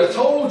I would have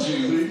told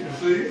you,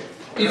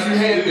 if you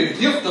had the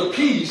gift of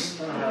peace,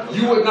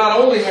 you would not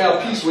only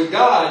have peace with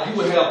God, you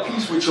would have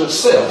peace with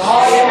yourself.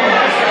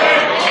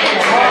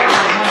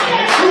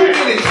 Too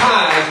many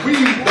times we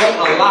don't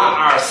allow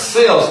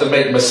ourselves to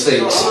make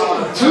mistakes.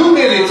 Too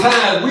many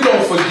times we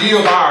don't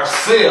forgive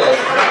ourselves.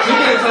 Too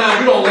many times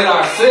we don't let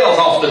ourselves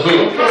off the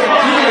hook. Too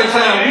many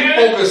times we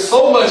focus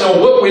so much on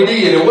what we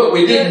did and what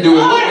we didn't do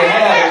and what we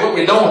have and what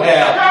we don't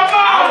have.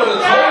 I would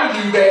have told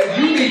you that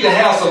you need to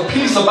have some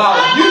peace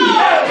about you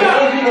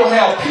before you don't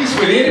have peace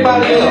with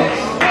anybody else.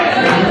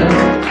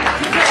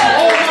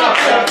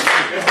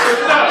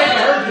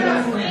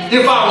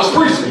 If I was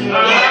preaching.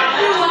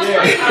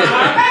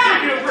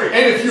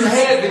 And if you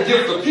had the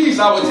gift of peace,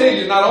 I would tell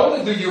you, not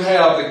only do you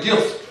have the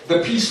gift, the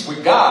peace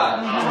with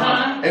God,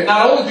 and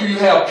not only do you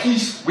have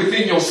peace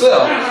within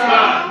yourself,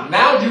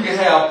 now you can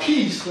have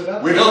peace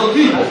with other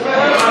people.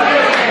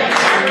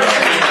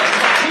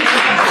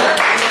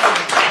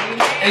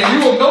 And you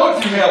will know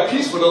if you have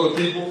peace with other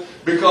people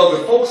because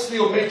if folks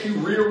still make you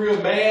real,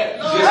 real mad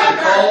just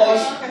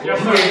because you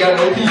ain't got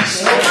no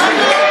peace.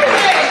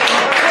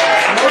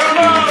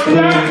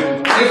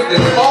 If the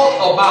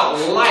thought about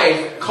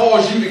life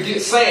cause you to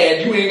get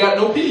sad, you ain't got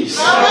no peace.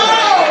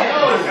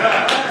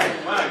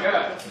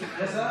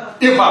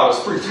 If I was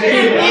preaching.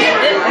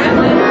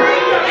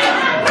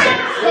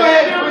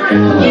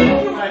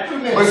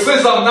 But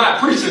since I'm not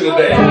preaching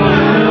today,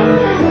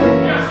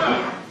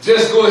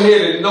 just go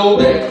ahead and know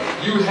that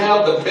you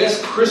have the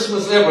best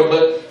Christmas ever,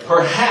 but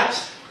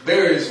perhaps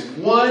there is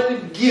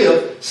one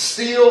gift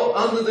still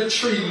under the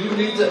tree you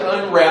need to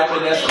unwrap,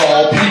 and that's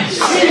called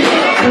peace.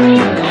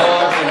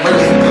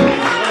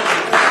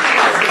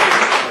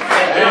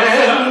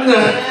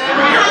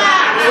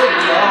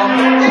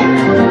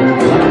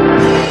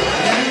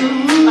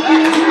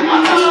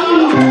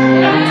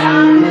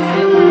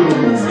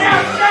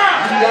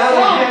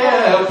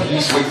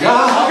 With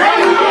God.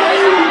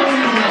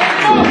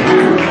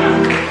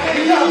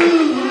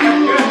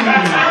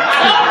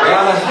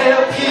 Gotta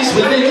have peace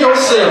within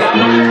yourself.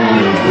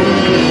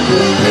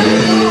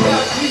 You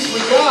got peace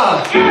with God.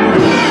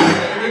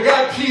 You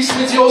got peace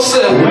with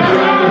yourself.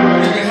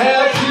 You can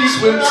have peace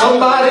with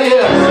somebody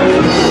else.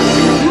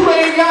 You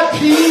ain't got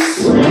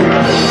peace. You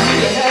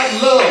have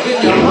love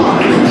in your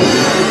heart.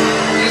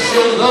 It's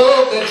your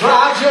love that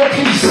drives your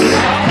peace.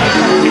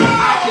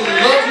 I can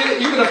love you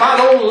even if I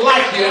don't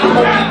like you, and I'm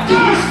going to be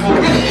peaceful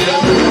with you,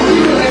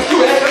 even if you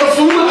acting a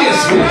fool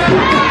against me.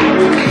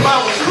 If I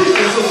was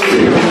Christian,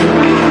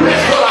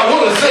 that's what I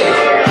want to say.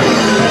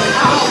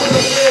 I want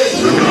to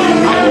say,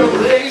 I want to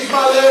raise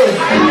my leg.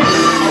 I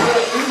want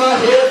to do my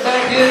head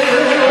back in.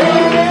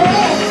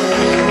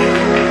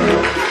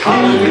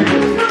 Hallelujah.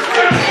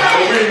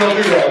 We ain't going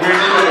to do that. We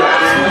ain't going to do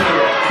that.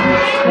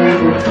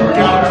 We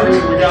got to preach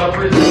it. We got to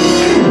preach it.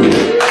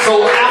 So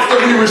after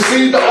we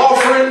receive the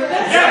offering,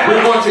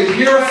 we're going to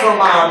hear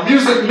from our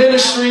music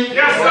ministry,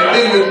 and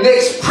then the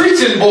next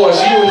preaching voice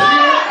you will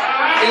hear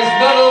is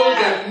none other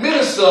than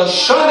Minister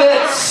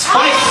Shawnette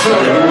Spicer.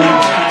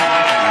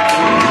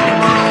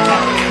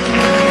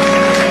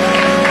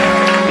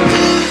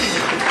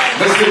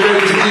 Let's get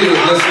ready to give.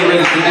 Let's get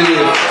ready to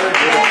give.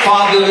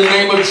 Father, in the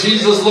name of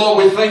Jesus, Lord,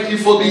 we thank you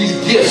for these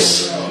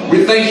gifts.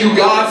 We thank you,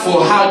 God,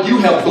 for how you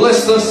have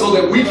blessed us so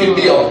that we can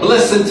be a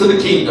blessing to the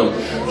kingdom.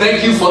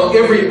 Thank you for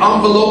every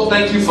envelope.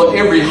 Thank you for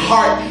every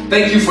heart.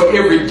 Thank you for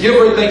every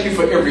giver. Thank you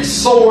for every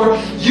sower.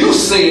 You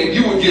said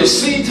you would give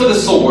seed to the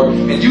sower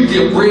and you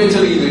give bread to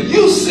the eater.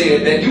 You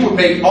said that you would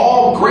make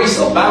all grace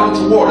abound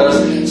toward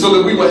us so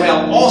that we would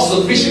have all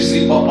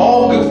sufficiency for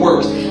all good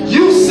works.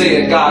 You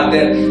said, God,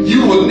 that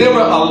you will never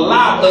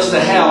allow us to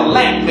have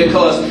lack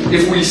because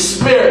if we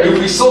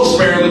sow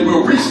sparingly,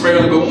 we'll reap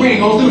sparingly, but we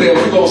ain't going to do that.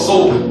 We're going to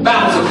sow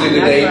bountifully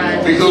today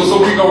because so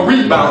we're going to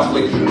reap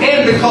bountifully.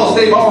 And because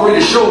they've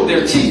already showed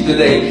their teeth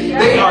today,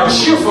 they are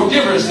cheerful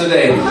givers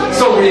today.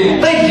 So we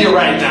thank you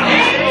right now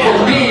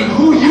for being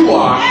who you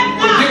are,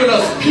 for giving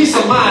us peace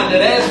of mind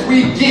that as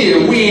we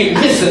give, we ain't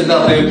missing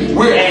nothing.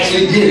 We're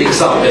actually getting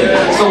something.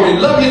 So we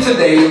love you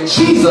today in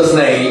Jesus'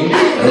 name.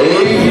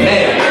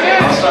 Amen.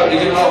 I'm starting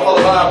to get off all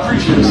of our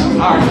preachers,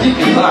 our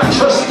deacons, our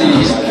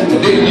trustees,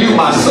 and then you,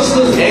 my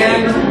sisters,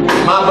 and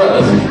my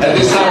brothers. At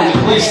this time, would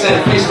you please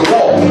stand face the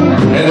wall,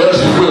 and the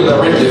ushers will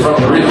direct you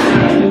from the reading.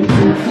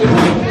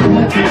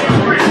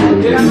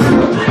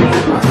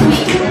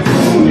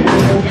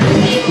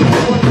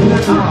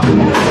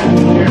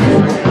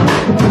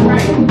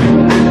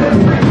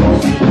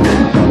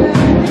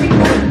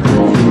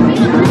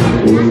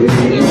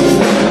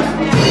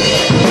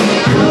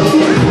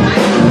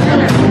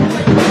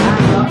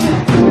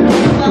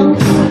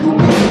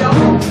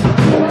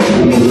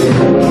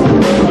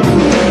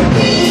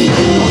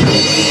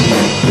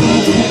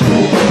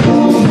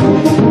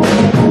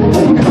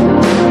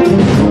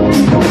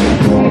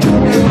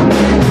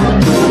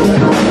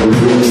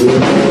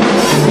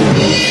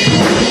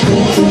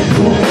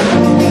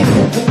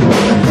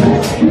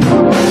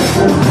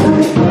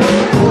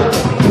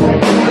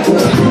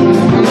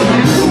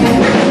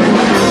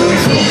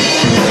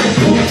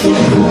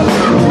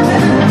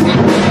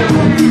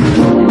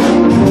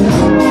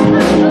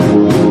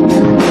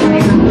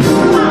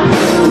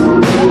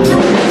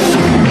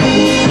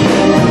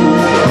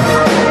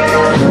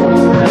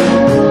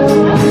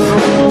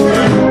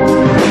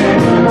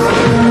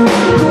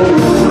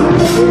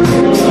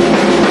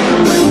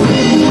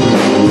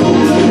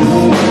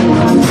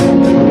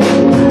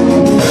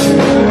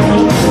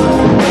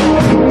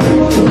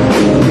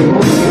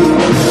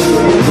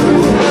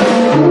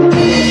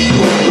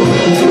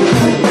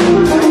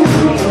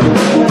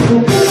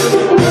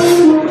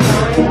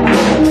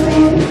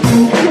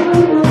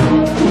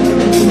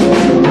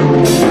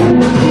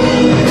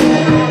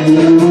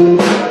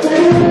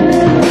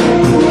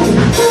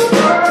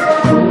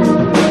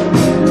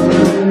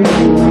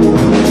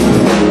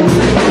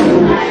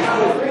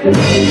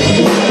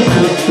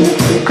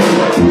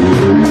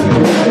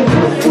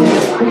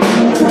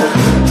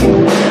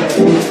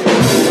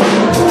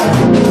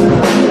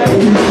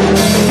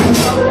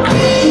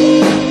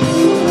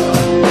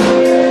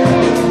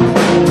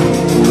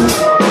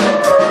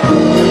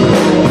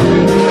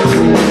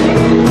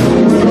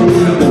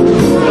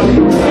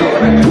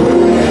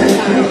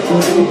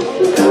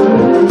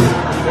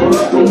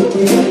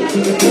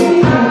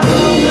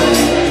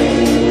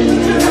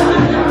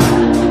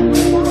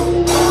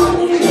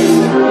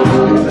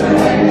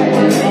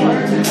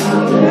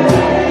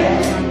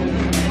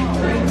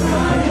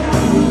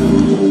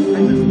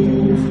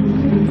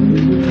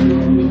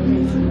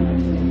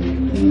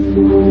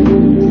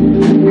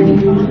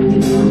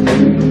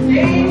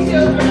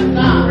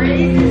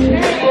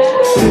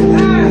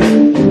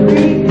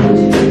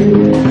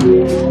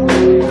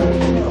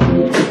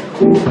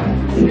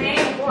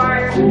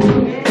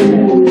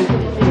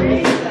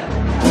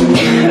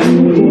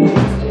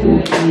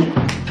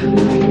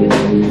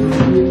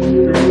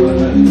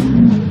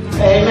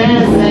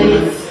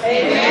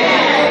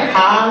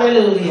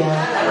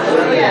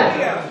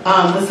 Hallelujah.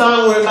 The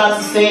song we're about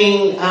to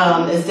sing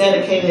is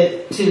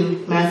dedicated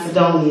to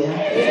Macedonia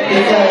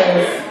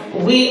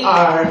because we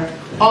are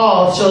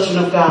all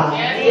children of God.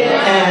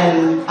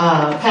 And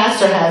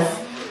Pastor has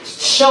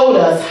showed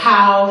us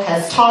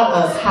has taught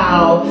us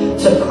how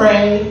to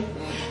pray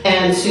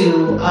and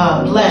to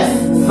bless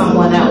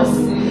someone else.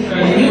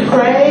 When you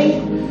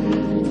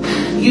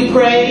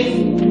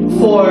pray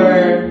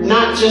for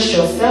not just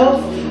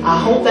yourself. I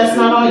hope that's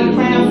not all you're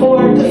praying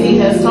for, because he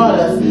has taught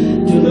us,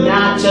 do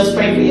not just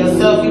pray for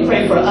yourself, you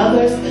pray for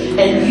others,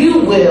 and you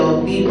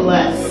will be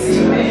blessed.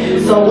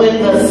 So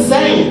when the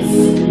saints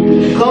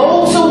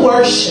go to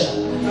worship,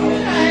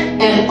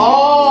 and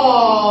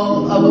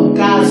all of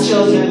God's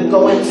children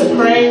go in to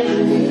pray,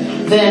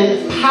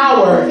 then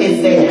power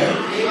is there.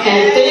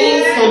 And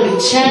things can be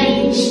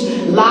changed,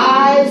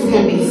 lives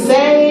can be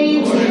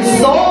saved,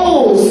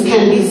 souls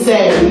can be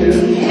saved,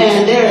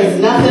 and there is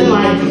nothing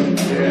like it.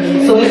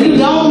 So if you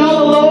don't know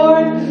the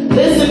Lord,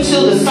 listen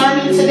to the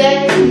sermon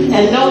today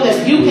and know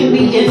that you can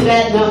be in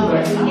that number.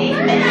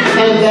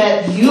 And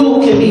that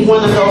you can be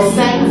one of those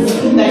saints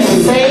that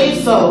can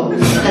save souls.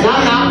 And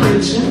I'm not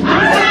preaching.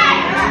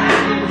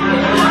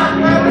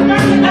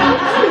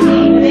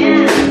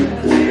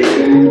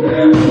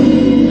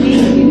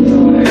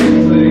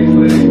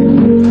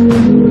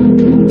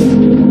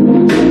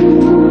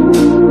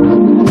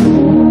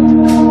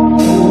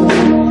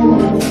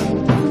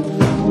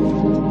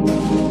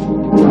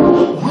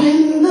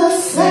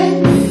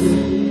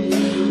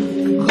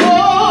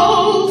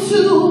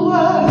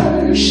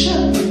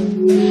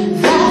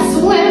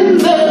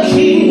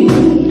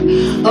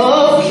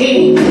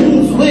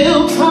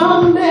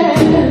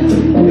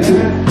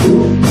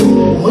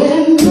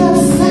 When the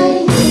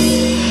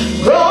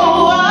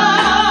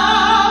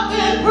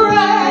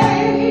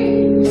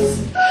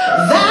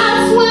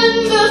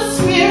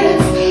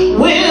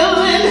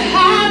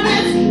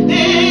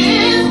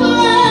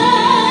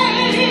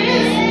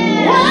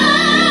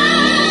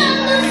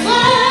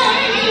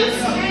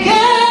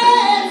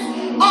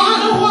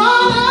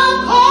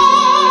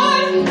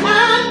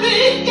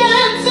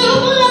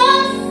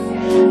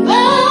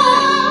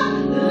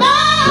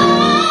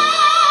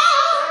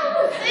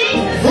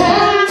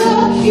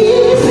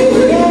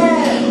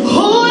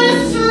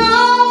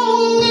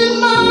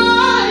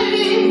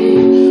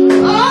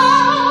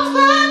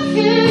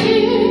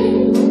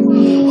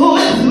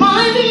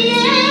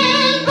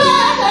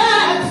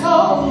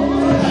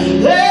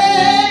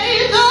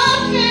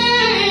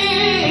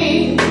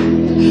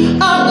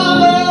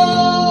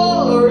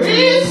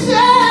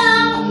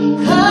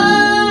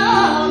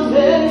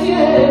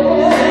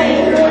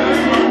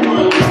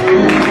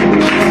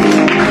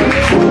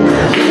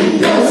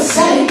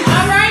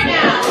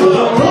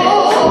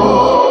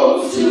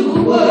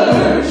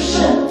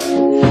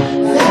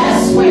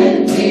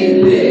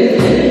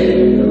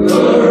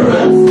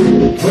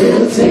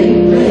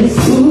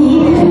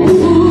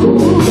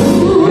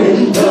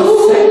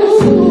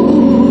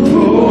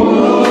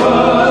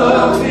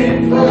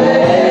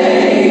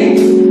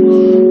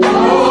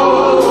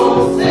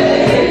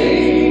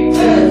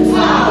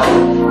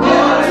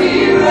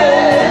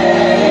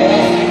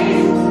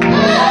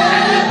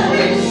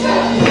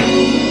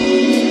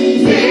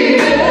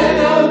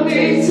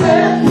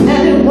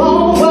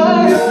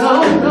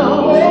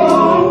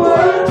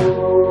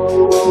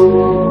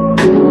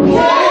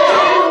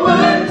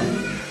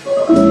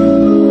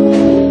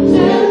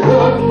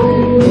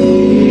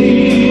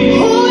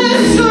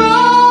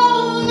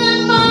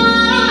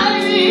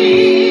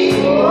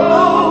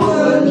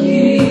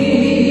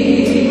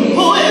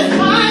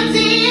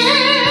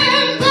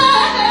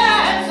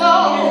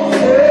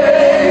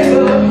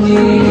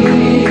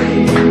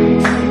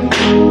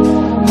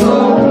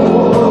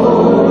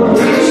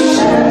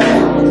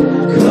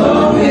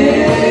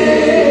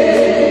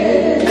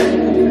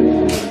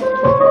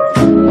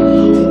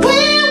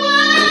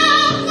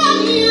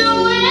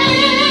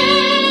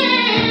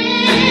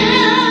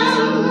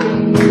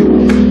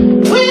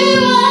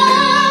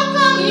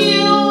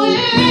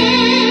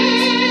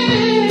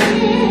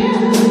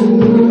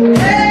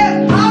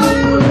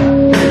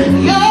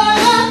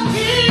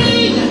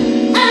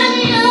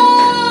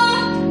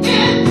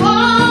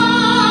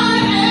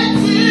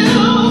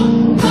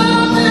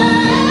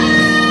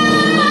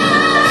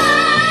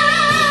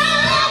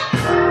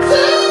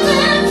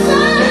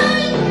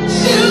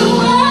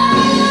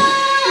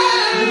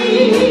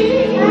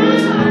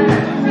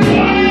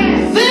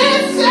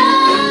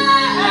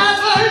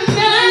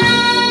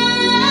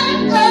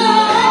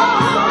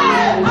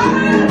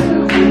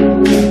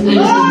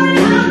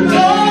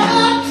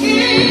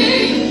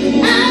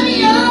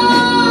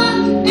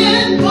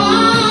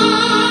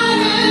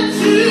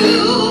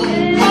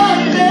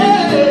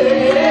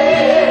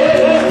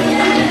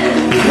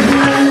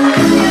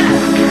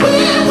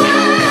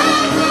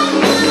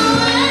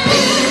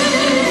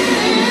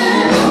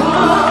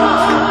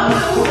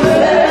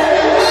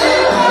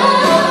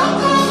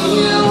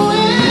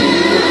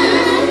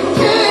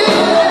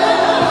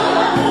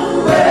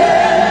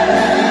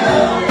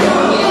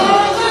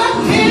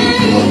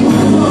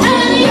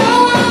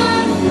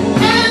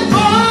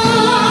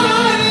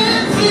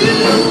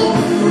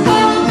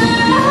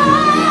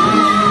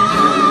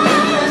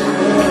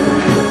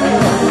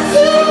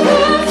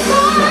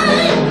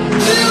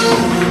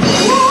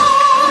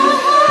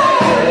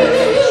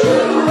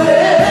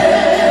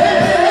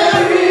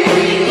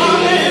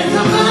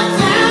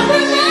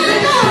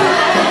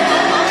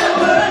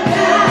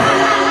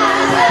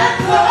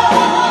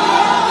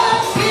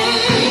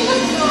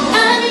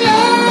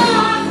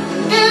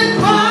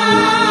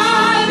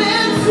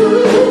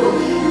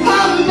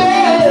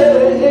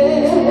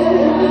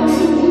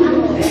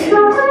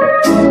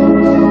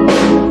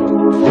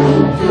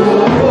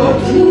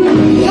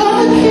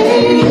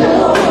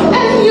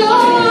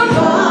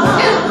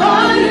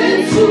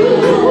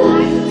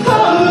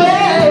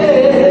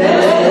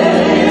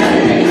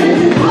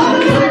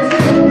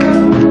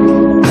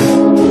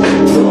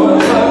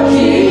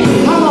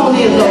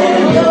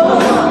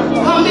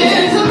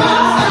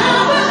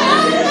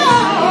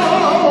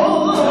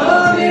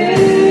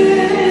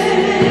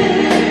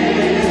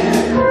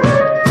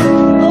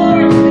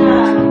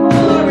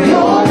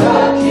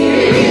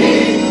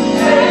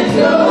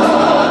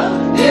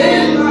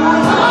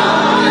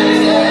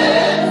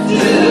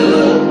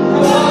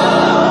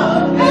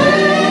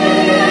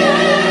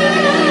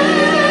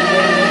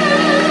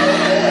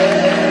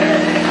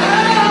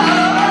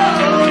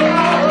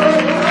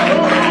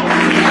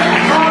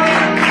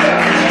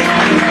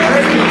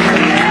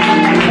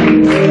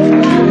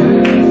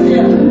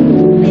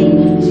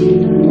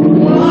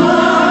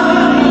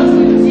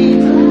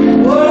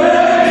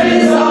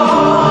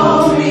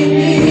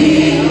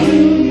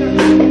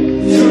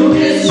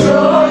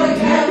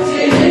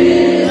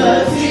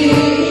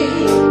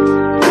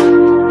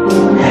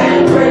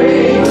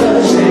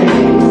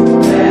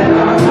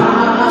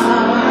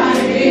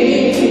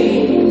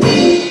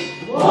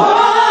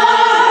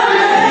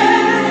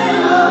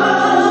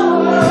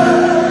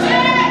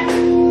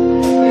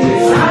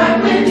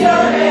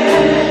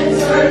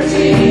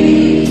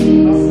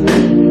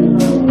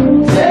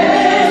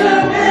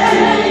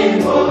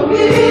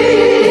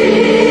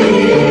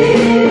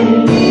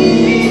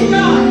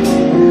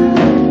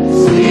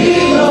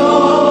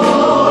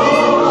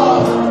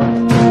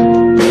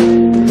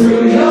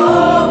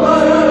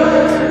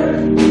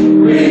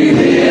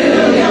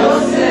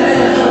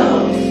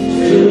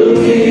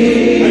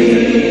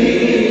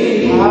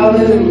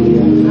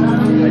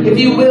Hallelujah. If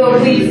you will,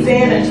 please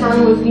stand and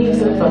turn with me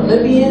to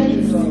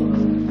Philippians.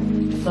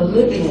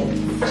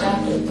 Philippians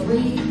chapter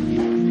 3.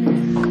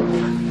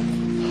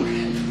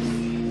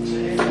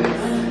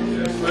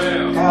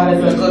 God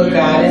is a good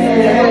God.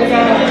 Isn't He a good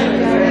God?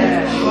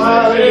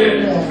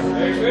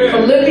 Hallelujah.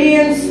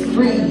 Philippians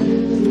 3.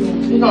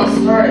 We're going to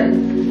start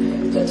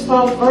the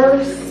 12th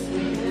verse.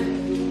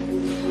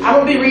 I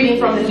will be reading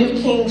from the New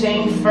King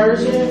James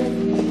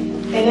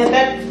Version.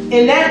 And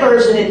in that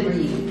version it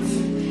reads,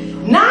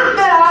 "Not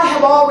that I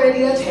have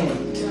already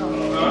attained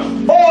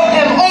or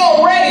am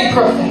already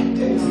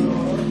perfected,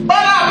 but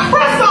I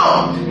press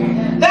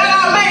on that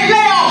I may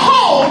lay a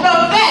hold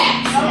of that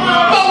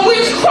for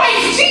which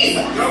Christ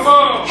Jesus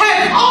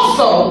has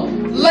also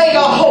laid a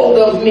hold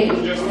of me.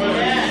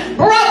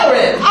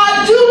 Brethren,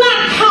 I do not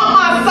count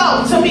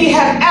myself to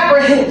have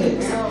apprehended,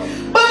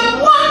 but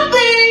one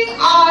thing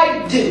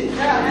I do,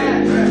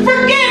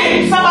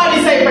 forgetting,"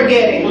 somebody say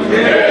forgetting,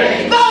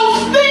 "those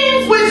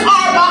things which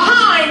are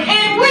behind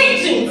and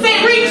reaching,"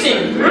 say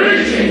reaching,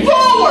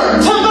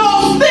 "forward to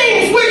those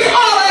things which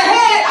are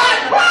ahead, I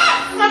press,"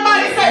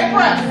 somebody say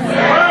press,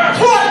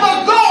 "toward the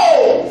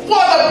goal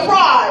for the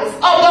prize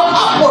of the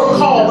upward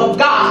call of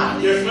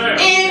God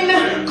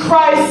in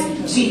Christ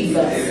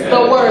Jesus,"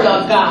 the word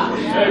of God.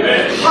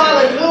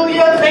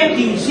 Hallelujah. Thank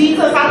you,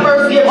 Jesus. I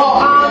first give all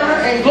honor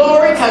and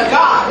glory to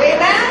God.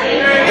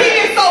 Amen. He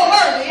is so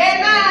worthy.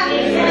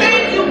 Amen.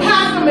 Thank you,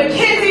 Pastor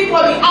McKenzie,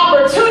 for the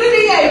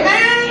opportunity.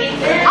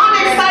 Amen. I'm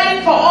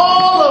excited for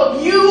all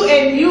of you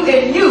and you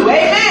and you.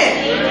 Amen.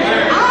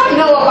 I don't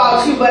know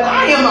about you, but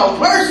I am a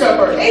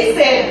worshiper. They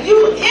said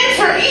you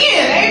enter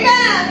in.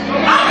 Amen.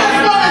 I just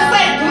want to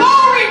say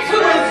glory to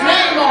His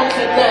name on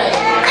today.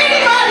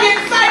 Anybody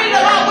excited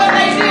about what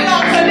they did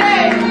on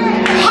today?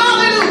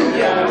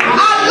 Hallelujah.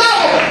 I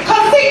love it.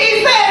 Because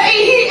He said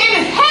He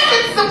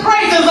inhabits the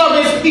praises of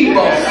His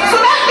people. So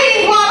that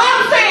means while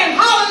I'm saying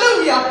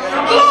hallelujah,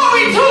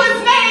 glory to His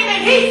name,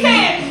 and He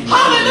said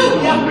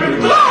hallelujah,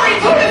 glory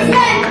to His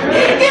name,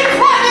 He gets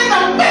right in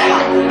the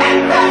middle and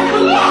says,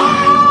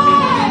 Lord,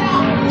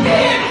 He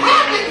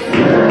inhabits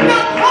the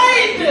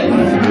praises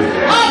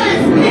of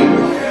His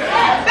people.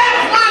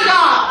 That's my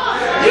God.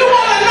 You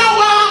want to know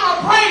why I'm a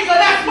praiser?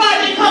 That's why,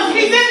 because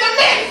He's in the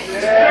midst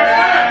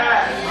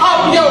of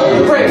your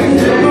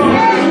praise.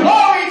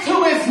 Glory to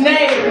His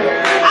name.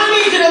 I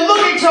need you to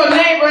look at your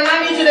neighbor and I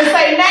need you to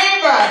say,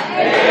 neighbor,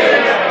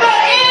 the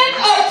end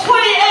of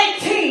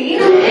 2018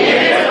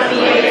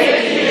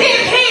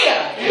 is here.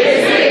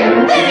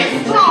 Finish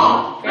strong.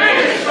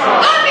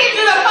 I need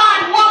you to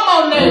find one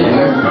more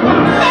neighbor.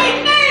 Say,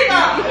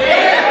 neighbor.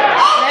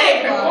 Oh,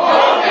 neighbor.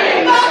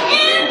 The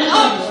end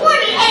of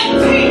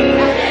 2018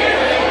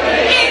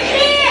 is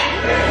here.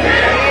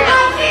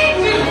 I need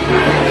you.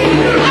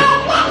 I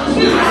want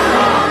you.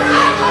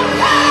 I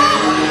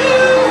compel you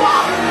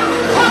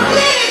to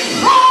finish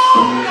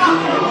strong.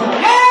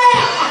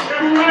 Yeah.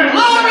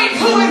 Glory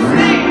to His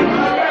name.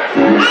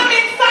 I'm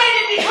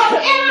excited because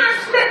in our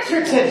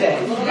scripture today,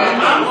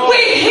 we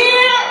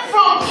hear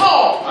from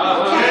Paul.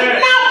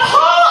 Now,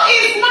 Paul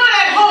is not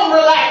at home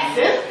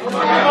relaxing.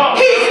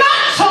 He's not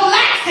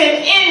chillaxing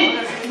in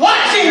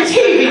watching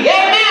TV.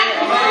 Amen.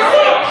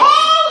 See,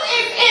 Paul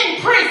is in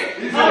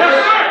prison.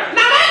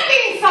 Now, that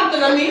means something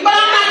to me, but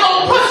I'm not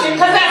going to push it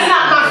because that's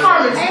not my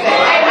sermon today.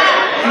 Amen.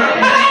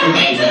 But I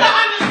need you to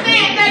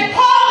understand that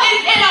Paul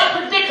is in a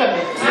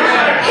predicament.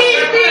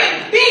 He's being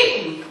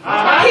beaten.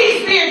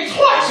 He's being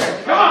tortured.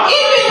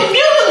 He's being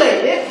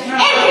mutilated.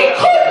 And he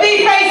could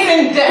be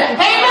facing death.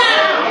 Amen.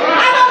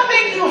 I don't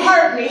think you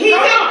heard me. He's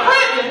in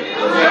prison.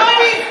 But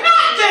he's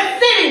not just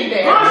sitting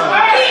there.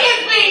 He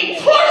is being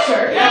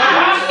tortured,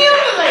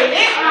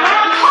 mutilated,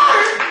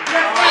 hurt,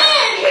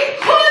 and he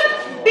could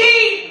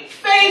be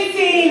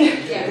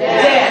facing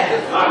death.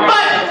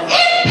 But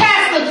if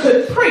Pastor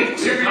could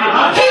preach, he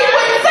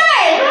would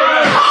say,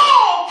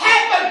 Paul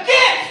had the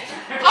gift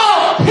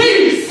of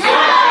peace.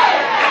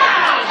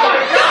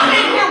 Y'all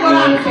didn't hear what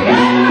I'm saying.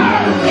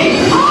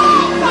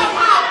 Paul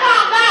somehow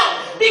found out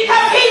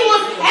because he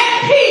was at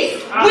peace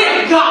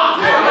with God.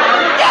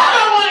 Y'all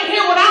don't want to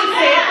hear what I'm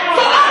saying,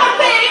 so I'm going to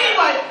say it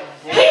anyway.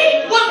 He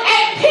was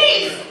at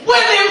peace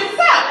with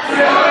himself.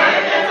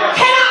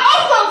 Can I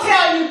also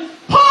tell you,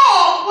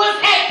 Paul was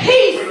at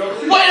peace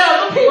with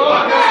other people.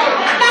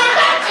 Now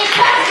that's if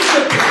Pastor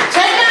could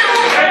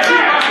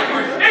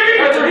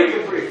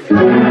preach. But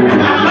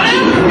I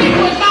was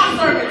speaking with my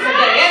sermon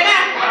today.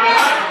 Amen.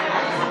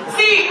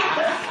 See,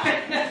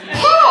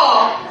 Paul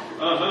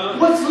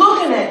was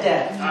looking at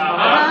death.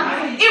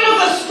 It was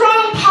a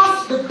strong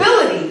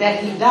possibility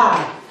that he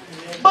died.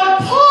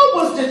 But Paul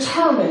was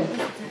determined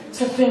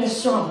to finish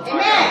strong.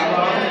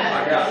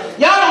 Amen.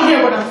 Y'all don't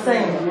hear what I'm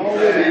saying.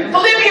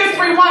 Philippians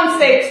 3:1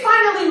 states,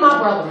 "Finally, my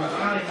brothers,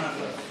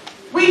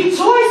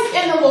 rejoice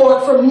in the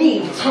Lord. For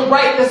me to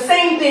write the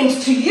same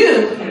things to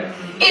you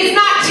is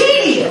not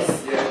tedious,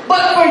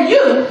 but for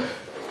you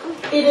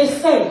it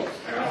is safe."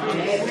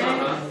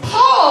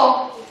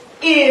 Paul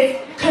is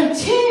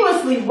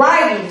continuously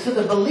writing to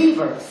the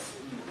believers,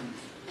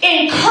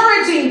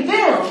 encouraging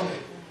them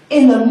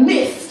in the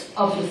midst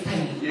of his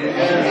pain.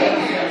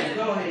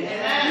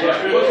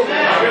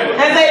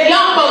 As they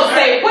young folks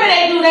say, where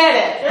they do that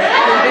at?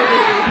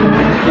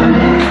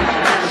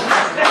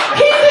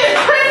 He's in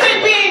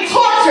prison being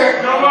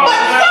tortured, but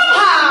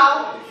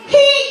somehow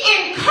he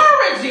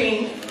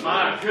encouraging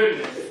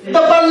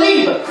the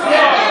believers.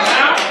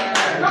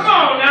 Come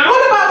on now.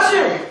 What about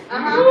you?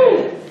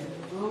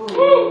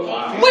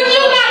 When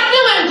you're not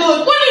feeling good,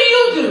 what do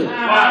you do?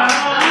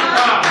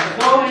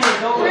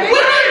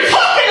 When I'm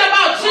talking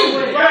about you,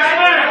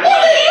 what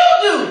do you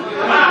do?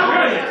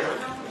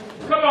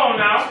 Come on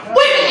now.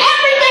 When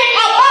everything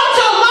about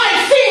your life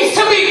seems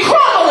to be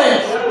crumbling,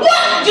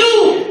 what do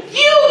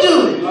you do?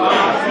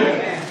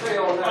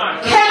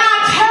 Can I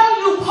tell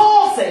you,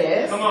 Paul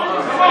says,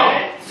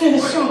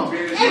 finish strong.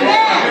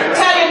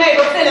 Tell your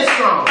neighbor, finish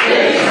strong.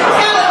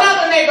 Tell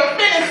another neighbor,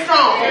 finish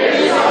strong.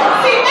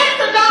 See, next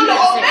to down to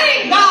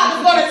obeying God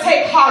is going to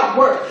take hard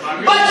work.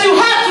 But you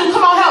have to,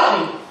 come on, help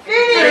me.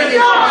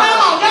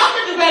 Come on, y'all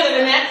can do better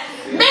than that.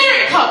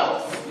 Married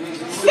couples,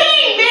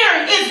 staying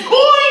married is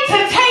going to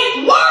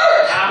take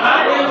work.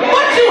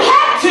 But you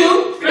have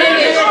to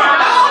finish strong.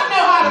 God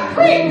know how to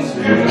preach.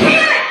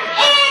 Parent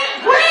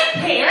and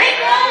grandparent,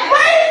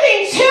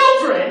 raising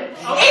children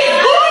is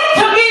going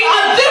to be a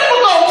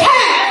difficult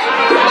task.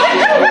 But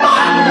you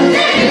must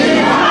finish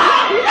strong.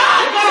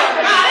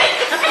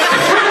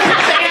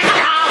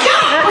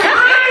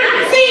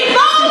 See,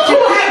 those who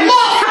have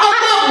lost a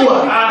loved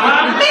one,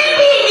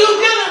 maybe you're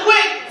dealing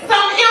with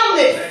some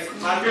illness.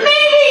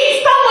 Maybe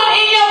someone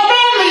in your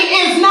family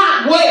is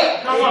not well.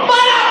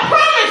 But I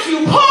promise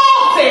you,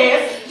 Paul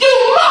says, you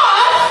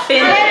must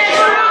finish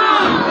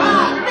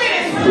strong.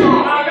 Finish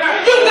strong.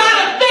 You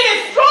gotta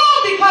finish strong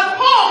because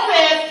Paul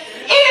says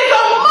it is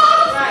a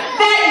must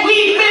that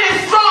we finish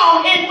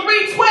strong. In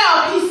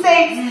 3:12, he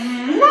states,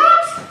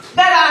 not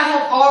that I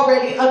have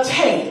already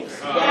attained.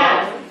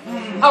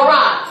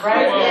 Arrived,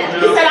 right?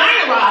 He said, I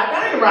ain't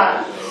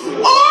arrived.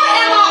 Or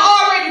am I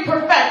already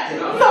perfected?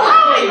 So I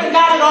don't even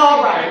got it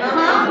all right.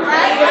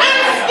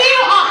 I'm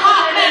still a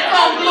hot mess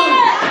on blue.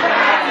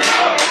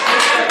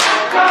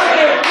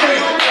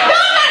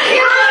 Y'all not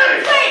hearing what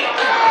I'm saying?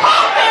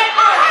 Paul said,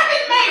 I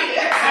haven't made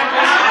it.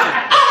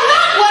 I'm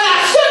not what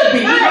I should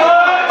be.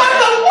 But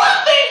the one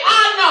thing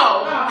I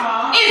know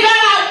is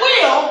that I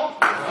will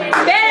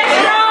finish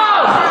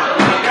strong.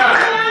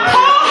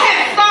 Paul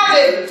had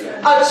started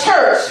a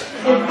church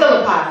in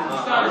Philippi.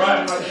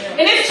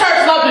 And this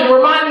church loved it. It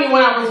reminded me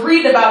when I was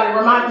reading about it, it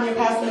reminded me of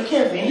Pastor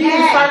McKenzie. He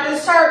didn't start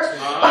this church,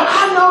 but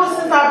I noticed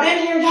since I've been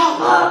here, y'all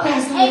love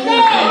Pastor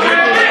McKenzie.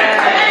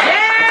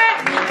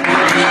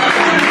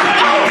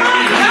 Oh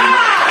my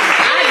God!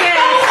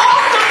 It's so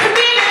awesome to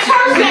be in a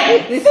church that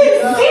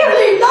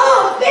sincerely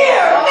loves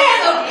their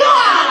man of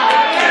God.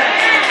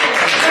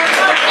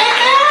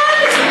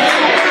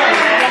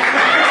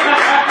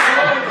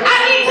 I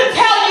need to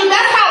tell you,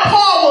 that's how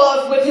Paul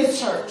was with his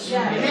church.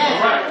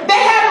 They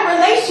had a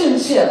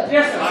relationship.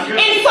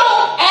 And so,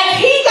 as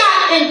he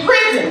got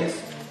imprisoned,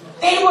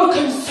 they were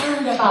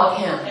concerned about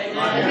him.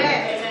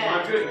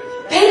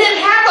 They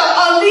didn't have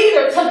a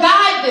leader to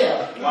guide them.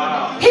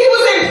 He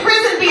was in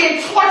prison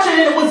being tortured,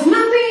 and it was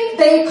nothing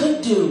they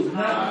could do.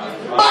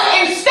 But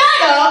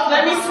instead of,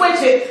 let me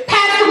switch it,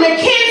 Pastor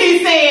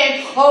McKenzie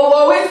saying, oh,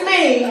 woe is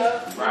me.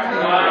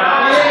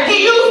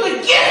 He used the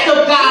gift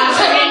of God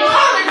to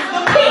encourage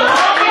the people.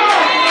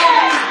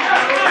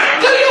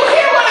 Do you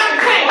hear what I'm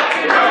saying?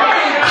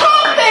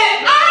 Paul said,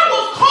 I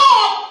was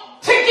called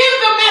to give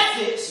the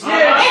message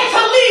and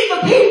to lead the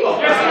people.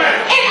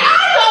 And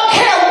I don't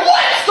care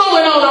what's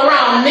going on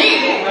around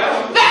me.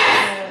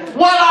 That's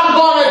what I'm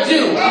going to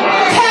do.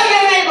 Tell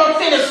your neighbor,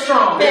 finish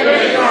strong. Tell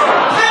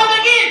them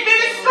again,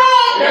 finish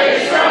strong.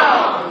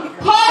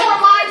 Paul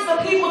reminds the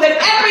people that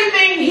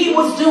everything he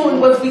was doing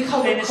was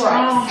because of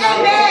Christ.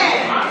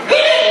 He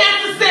didn't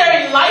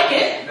necessarily like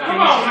it. Come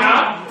on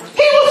now.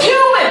 He was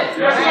human.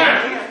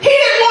 He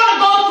didn't want to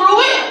go through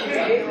it.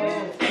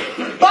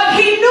 But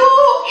he knew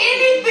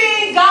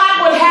anything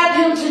God would have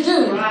him to do,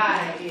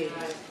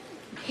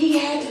 he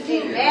had to do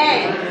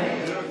it.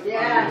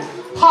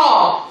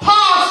 Paul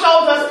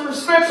shows us through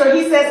scripture.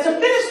 He says to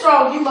finish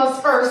strong, you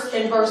must first,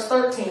 in verse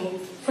 13,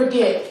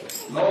 forget.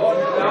 Lord,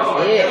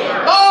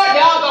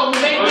 y'all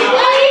gonna make me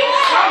wait.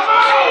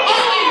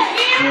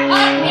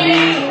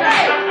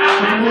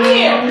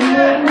 Here.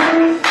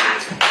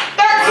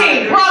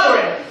 13,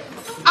 brethren,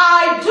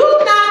 I do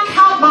not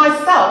count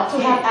myself to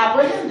have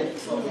apprehended.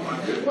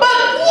 But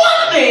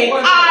one thing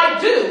I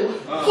do,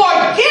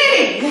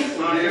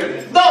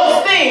 forgetting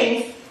those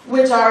things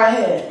which are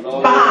ahead,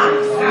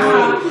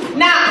 behind.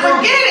 Now,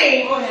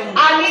 forgetting,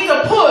 I need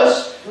to push,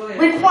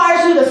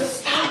 requires you to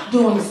stop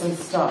doing some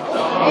stuff.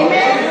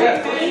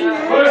 Amen.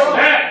 Push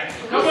back.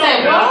 Come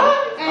on now.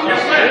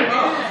 Yes, ma'am.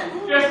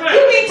 Yes, ma'am.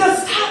 You need to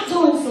stop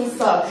doing some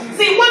stuff.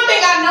 See, one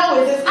thing I know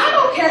is this, I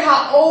don't care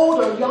how old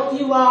or young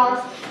you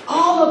are,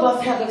 all of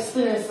us have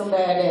experienced some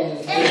bad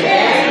days.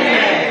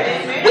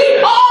 Amen.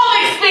 We all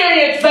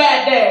experience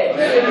bad days.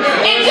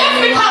 And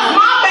just because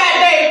my bad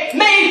day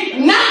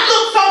may not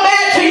look so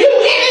bad to you,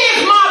 it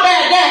is my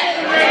bad day.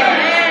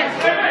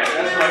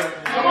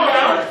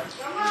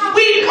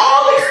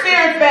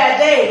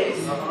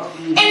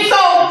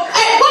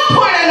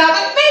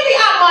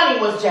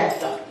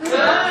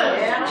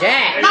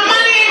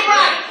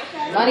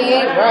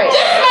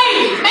 Just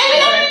maybe. Maybe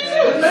that ain't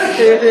true.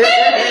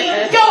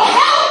 Maybe your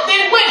health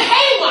then went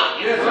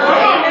haywire.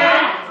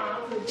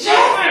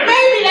 Just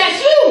maybe that's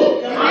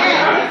you.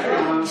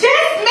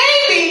 Just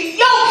maybe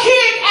your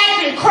kid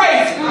acting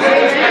crazy.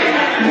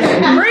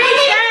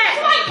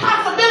 Slight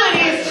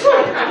possibility is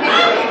true.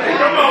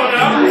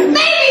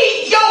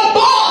 Maybe your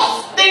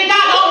boss then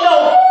got on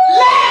your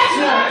last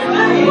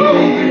nerve.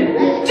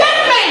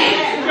 Just maybe.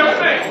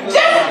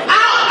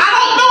 I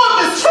don't know if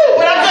it's true,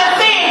 but I'm just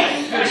saying,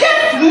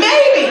 just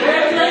maybe.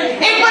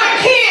 And for the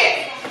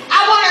kids, I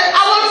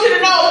want you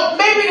to know,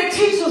 maybe the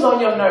teacher's on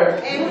your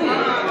nerve.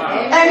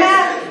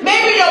 Amen.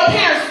 Maybe your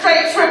parents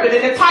straight tripping,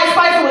 and if Ty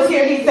Spicer was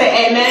here, he'd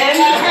say, amen.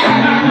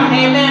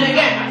 Amen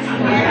again.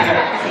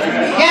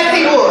 Yes,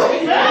 he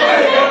would.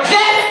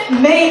 Just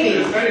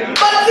maybe.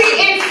 But see,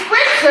 in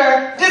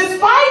Scripture,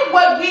 despite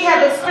what we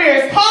have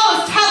experienced, Paul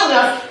is telling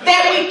us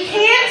that we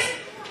can't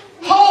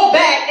hold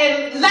back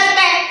and let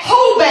that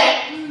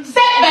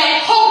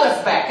setback hold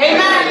us back.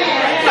 Amen.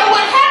 So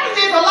what happens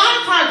is a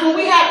lot of times when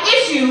we have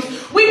issues,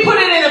 we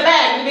put it in a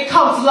bag and it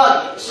becomes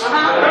luggage.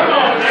 Now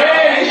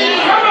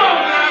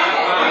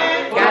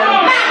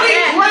we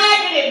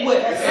dragging it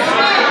with us.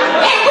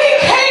 And we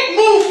can't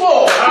move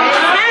forward.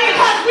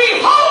 Because we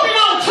holding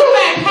on to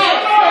that pain.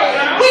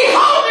 We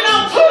holding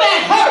on to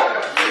that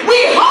hurt. We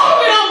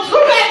holding on to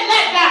that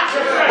letdown.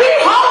 We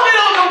holding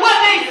on to what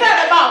they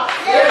said about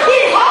us. We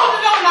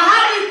holding on to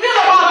how we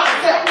feel about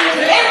ourselves.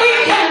 And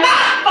we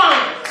cannot find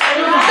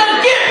the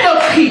gift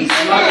of peace.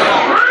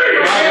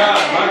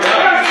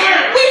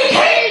 We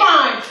can't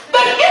find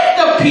the gift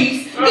of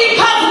peace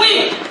because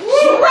we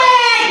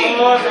dragging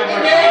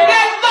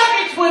that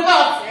luggage with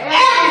us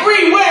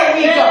everywhere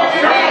we go.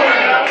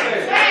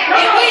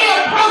 And we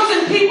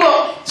approaching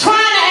people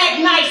trying to act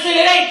nice and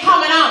it ain't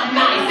coming out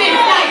nice. It's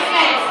nice.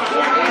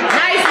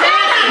 Nice.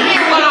 I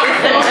hear what I'm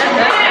saying.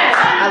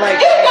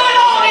 You got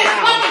all this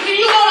luggage and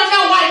you want to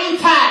know why you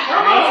tired.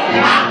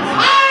 I'm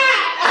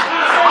tired.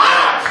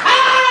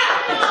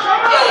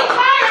 You're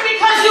tired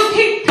because you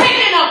keep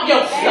picking up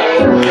your stuff.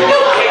 You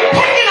keep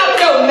picking up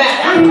your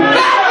mess.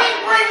 God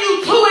didn't bring you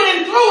to it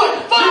and through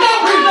it for no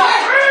reason.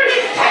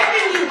 He's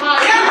taking you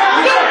higher.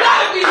 You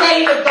gotta be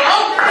ready to go.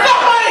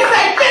 Somebody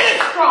say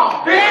finish strong.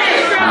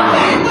 Finish strong.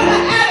 Say with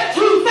an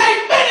attitude, say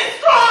finish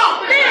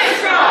strong. Finish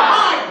strong.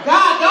 My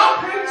God,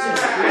 y'all preaching.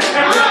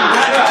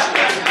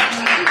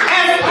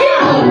 As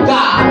people of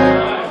God,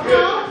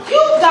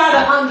 you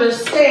gotta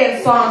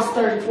understand Psalms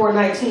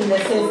 34:19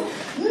 that says,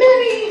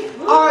 many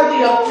are the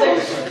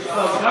afflictions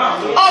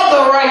of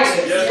the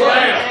righteous,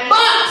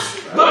 but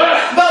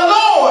the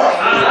Lord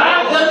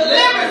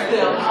delivers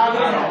them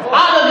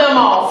out of them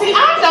all. See, I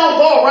don't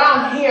go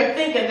around here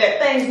thinking that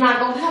things not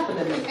going to happen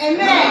to me.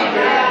 Amen.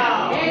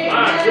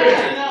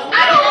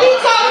 I don't be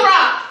talking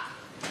around.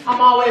 I'm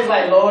always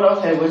like, Lord,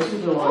 okay, what you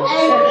doing?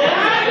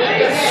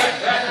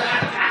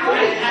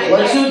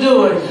 What you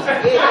doing?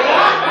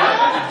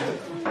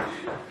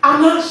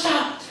 I'm not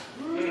shocked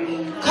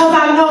because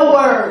I know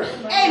word.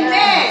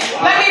 Amen.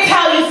 Let me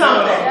tell you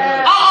something.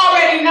 I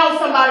already know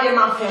somebody in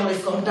my family's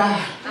going to die.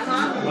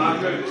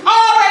 I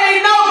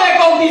already know there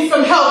going to be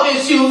some health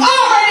issues. I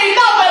already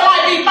know there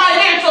might be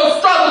financial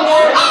struggles.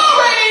 I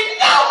already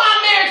know my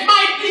marriage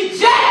might be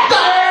jacked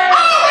up. I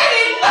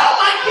already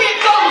know my kids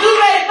don't do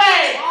their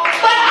thing.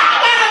 But I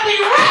got to be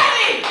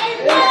ready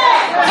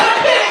to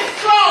finish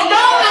strong.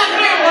 Y'all not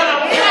hear what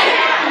I'm saying.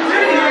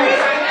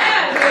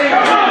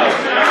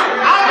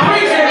 I'm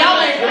preaching. Y'all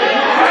ain't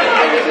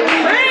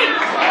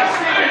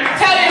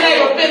tell your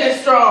neighbor, finish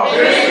strong.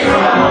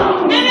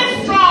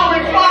 Finish strong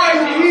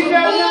requires you to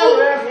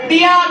move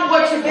beyond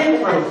what you've been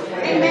through.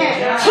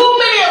 Amen. Too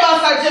many of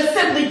us are just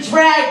simply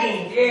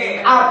dragging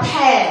our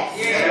past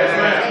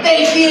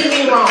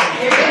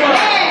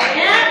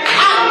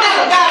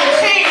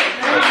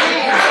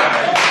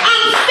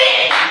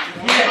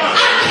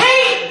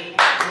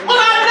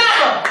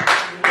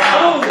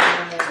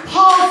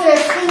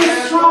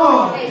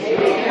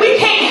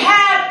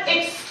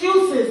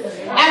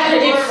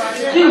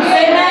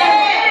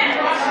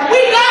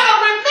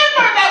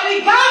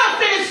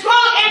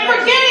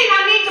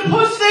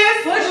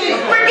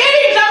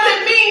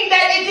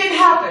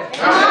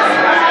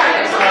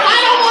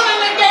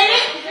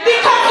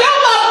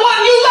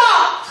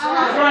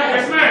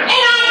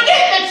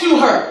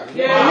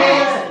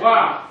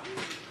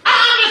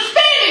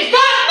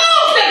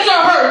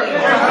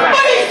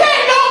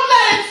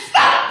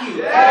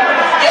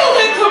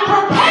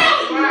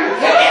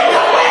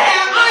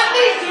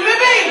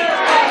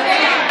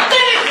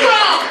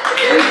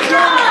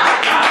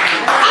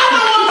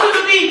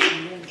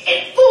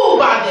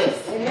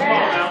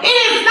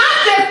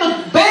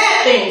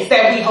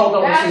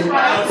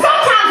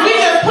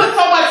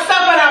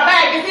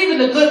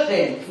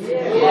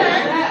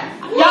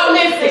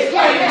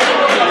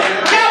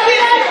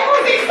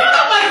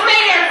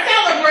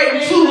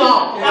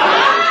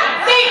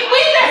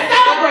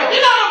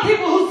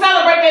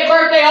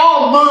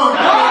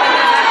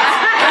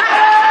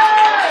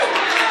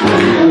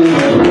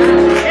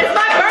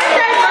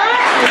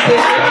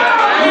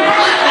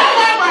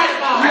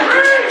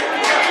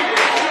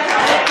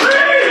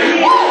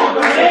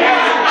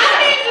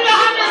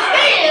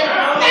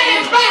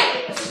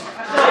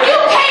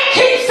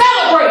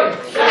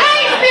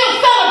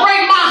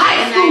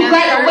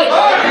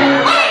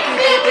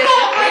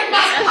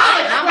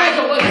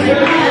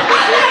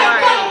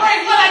gotta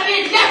celebrate what I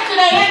did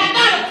yesterday, and I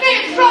gotta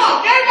finish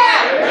strong.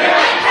 Amen.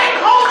 I can't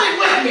hold it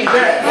with me.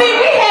 See,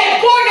 we had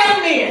 4 young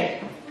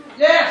men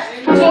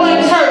join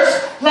church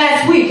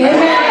last week. Amen.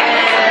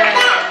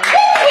 Now,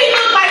 who do we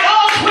look like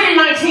all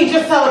 2019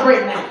 just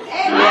celebrating that?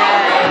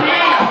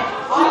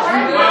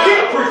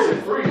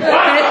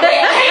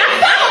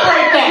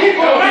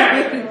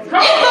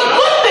 It's a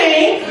good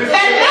thing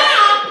that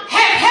now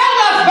has held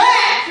us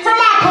back from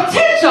our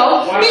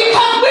potential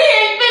because we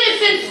ain't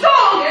finishing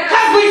strong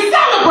because we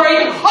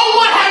celebrate on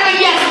what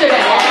happened yesterday.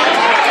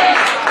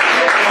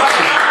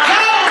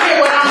 Y'all don't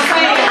hear what I'm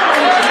saying.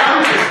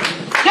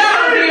 Y'all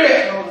don't hear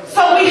it.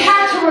 So we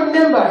have to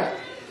remember,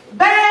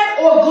 bad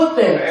or good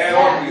things,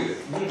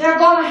 they're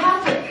going to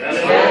happen.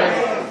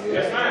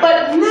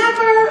 But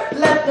never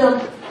let them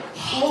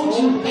hold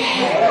you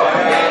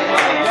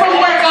back from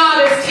where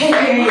God is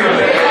taking you.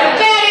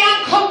 Daddy,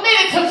 I'm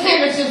committed to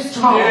finishing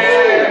strong.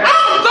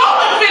 I'm going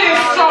to finish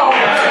strong.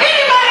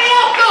 Anybody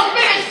else going to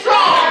finish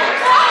strong?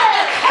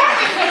 I'm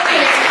determined to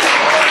finish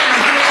strong.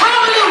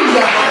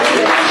 Hallelujah.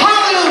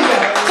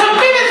 Hallelujah. To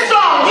finish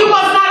strong, you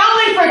must not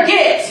only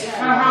forget,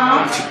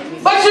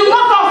 but you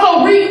must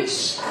also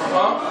reach.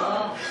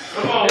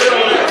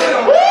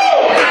 Woo!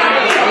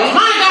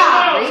 My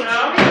God.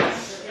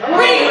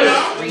 Reach.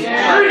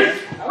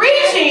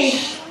 Reaching,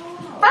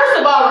 first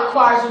of all,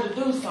 requires you to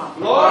do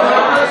something. Now,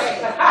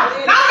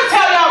 I'm going to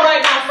tell y'all right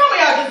now, some of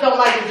y'all just don't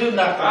like to do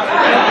nothing.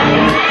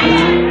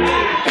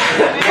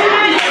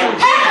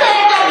 Pastor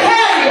ain't going to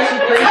tell you,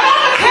 but I'm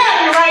going to tell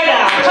you right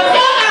now, because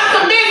y'all got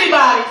some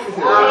busybodies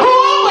who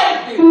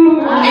always,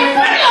 and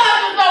some of y'all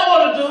just don't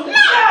want to do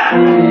nothing.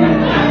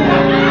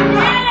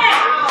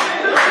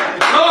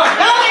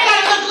 Y'all ain't got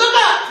to just look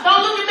up.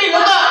 Don't look at me,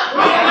 look up.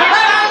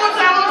 I want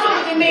you to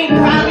look at me,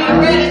 because I'll be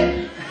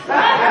ready.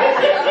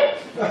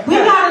 We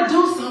gotta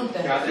do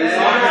something.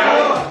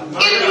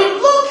 If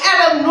you look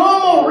at a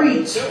normal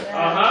reach,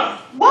 one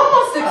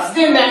must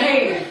extend the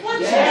hand.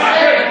 They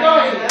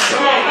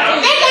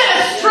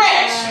gotta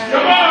stretch.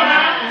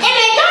 And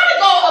they gotta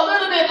go a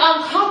little bit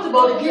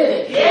uncomfortable to get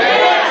it.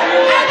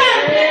 I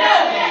gotta get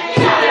up.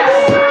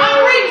 I'm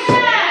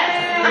reaching.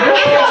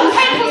 It's gonna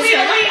take for me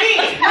to lean in.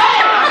 I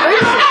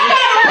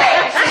gotta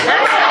reach.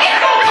 It's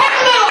gonna take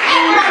a little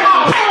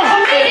effort to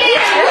lean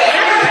in and reach.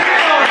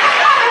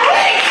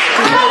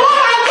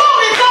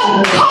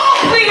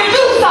 Cause me to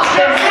do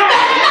something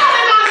that's not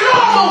in my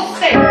normal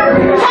state.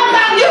 Because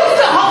I'm used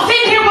to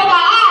sitting here with my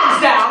arms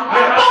down.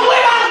 But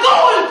when I'm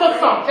going for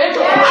something,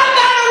 I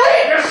gotta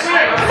reach.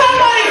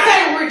 Somebody say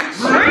reach.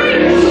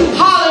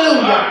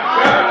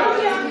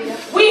 Hallelujah.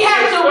 We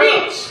have to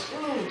reach.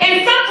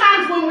 And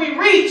sometimes when we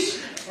reach,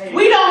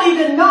 we don't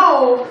even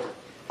know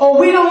or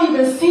we don't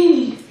even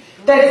see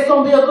that it's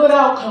going to be a good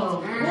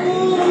outcome. We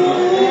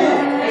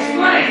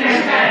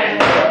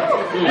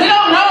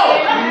don't know.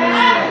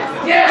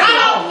 I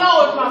don't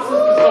know if my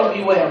sister's going to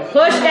be well.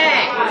 Push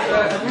that.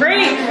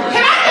 Preach.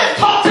 Can I just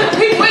talk to the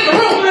people in the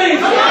room,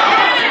 please?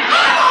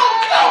 I don't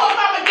know if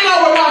I'm going to get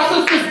over my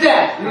sister's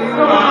death.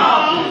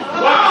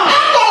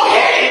 I'm going to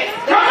hit it.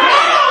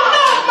 I don't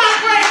know if my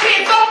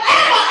grandkids don't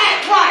ever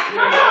act right.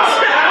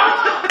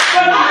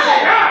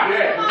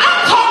 I'm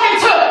talking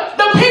to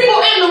the people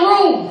in the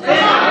room.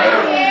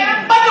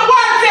 But the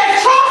word says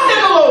trust in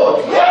the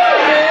Lord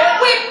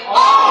with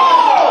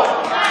all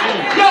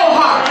your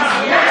heart.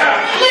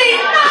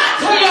 Lean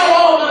not to your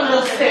own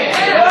understanding.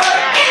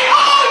 In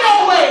all your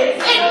ways,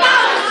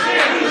 acknowledge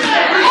Him,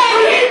 and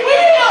He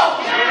will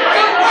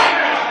direct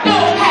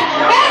your path.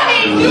 That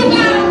means you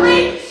gotta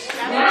reach,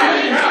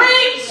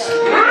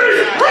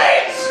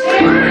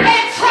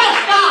 and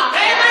trust God.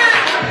 Amen.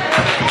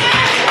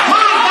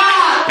 My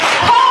God,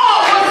 Paul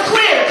was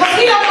clear because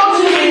he don't want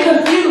you to be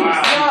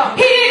confused.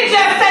 He didn't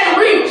just say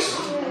reach;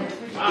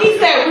 he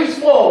said reach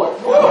forward.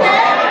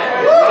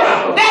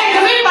 Daddy,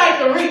 because anybody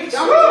can reach.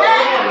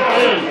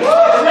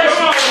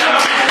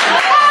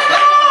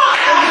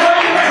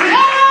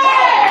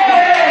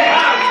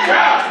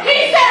 He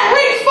said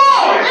reach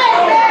forward.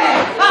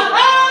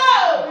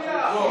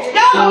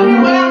 Y'all don't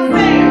hear what I'm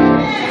saying.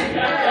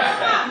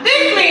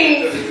 This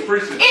means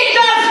it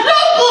does no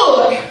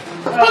good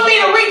for me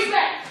to reach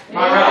back.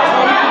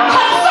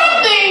 Because some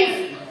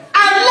things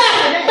are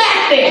left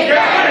back there.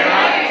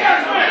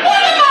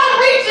 What am I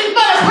reaching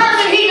for the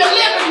person He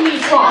delivered me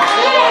from?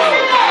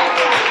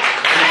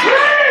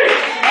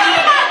 What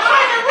am I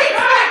trying to reach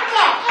back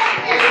for?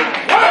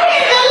 He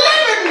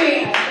delivered me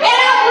and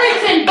I'm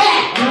reaching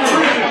back.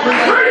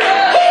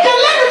 He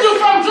delivered you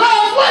from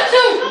drugs, what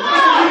you?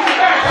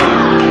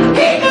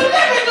 He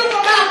delivered you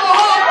from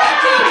alcohol, what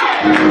you?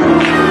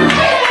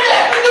 He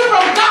delivered you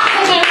from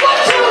gossiping, what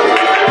you?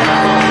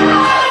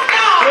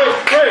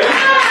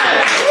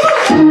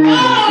 I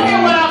don't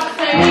hear what I'm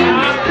saying.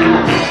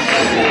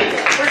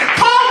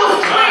 Paul was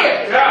clear.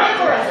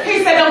 He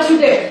said, don't you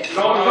dare.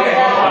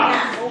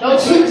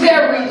 Don't you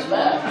dare reach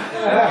back.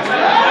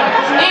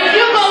 If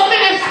you go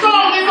finish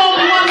strong, there's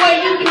only one way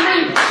you can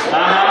reach.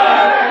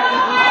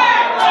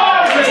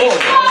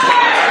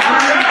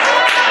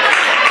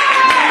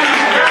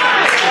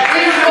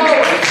 Reach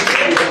forward.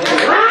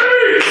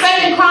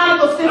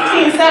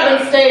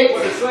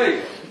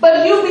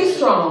 But you be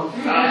strong.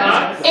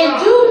 And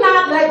do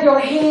not let your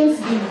hands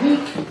be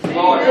weak,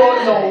 for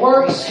your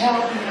work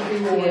shall be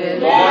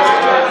rewarded.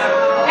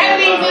 That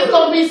means there's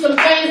going to be some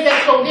things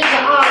that's going to get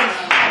your arms.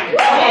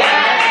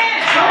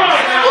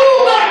 School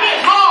going to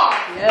get hard.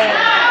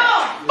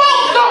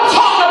 Folks don't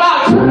talk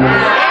about you.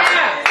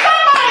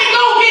 Somebody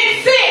going to get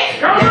sick.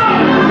 But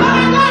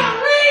I got to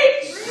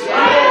reach.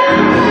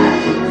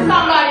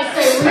 Somebody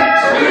say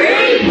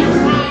reach.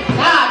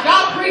 God,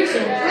 y'all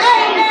preaching.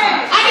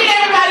 I need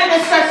everybody to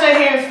stretch their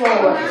hands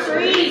forward.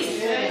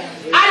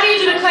 I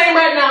need you to claim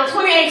right now,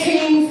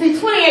 2018. See,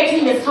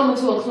 2018 is coming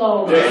to a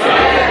close.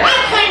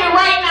 I'm claiming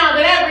right now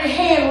that every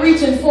hand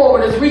reaching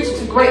forward is reaching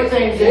to great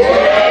things. If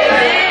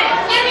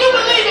you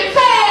believe it,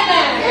 say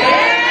amen.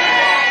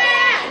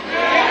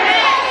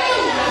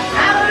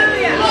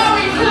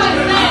 Glory to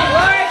his name.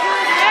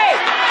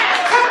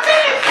 To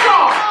finish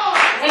strong.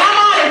 And I'm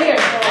out of here.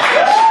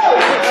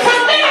 To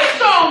finish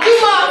strong, you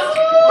must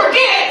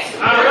forget.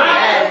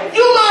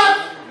 You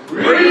must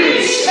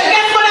reach. And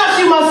guess what else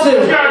you must do?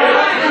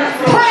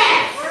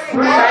 Press.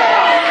 Come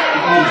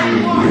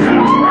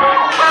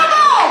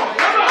on.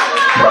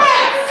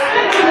 Press.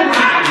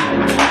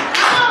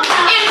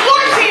 In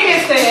 14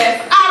 it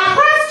says, I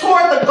press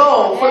toward the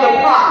goal for the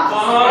prize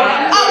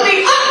of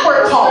the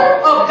upward call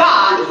of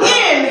God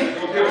in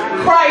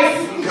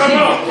Christ Jesus.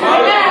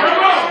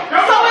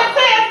 So it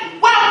says,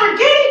 well,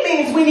 forgetting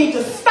means we need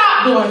to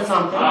stop doing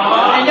something.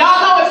 And y'all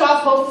know what y'all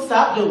supposed to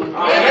stop doing.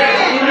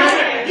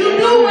 You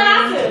knew when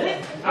I said it.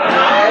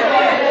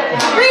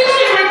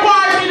 Reaching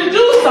requires you to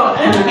do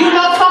something. You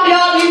know some of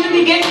y'all need to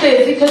be getting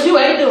busy because you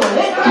ain't doing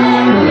it.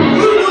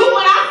 You knew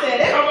when I said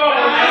it.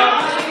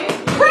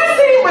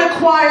 Pressing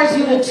requires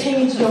you to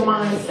change your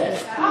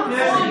mindset.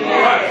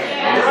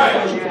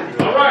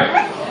 All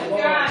right.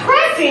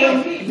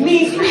 Pressing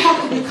means you have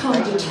to become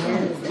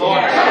determined. Come on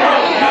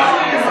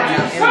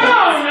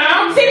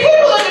now. See,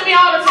 people look at me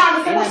all the time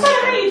and say, well,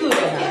 Shana, how you do that?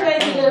 You may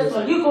do this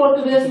or you going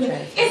through this.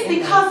 It's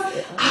because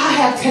I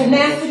have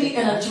tenacity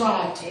and a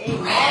drive to pray.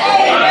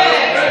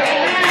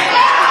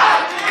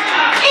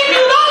 If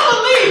you don't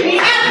believe me,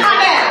 ask my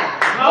dad.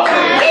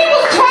 He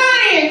was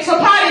trying to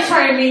potty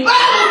train me, but I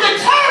was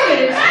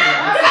determined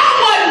that I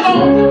wasn't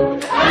going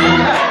to.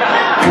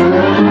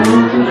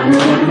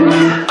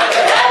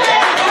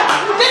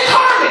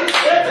 Determined.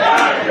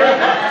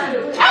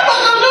 I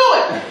wasn't going to do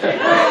it.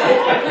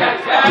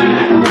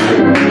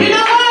 You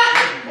know what?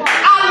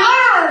 I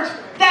learned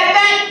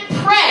that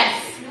press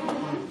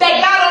that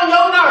got on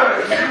your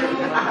nerves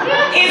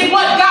is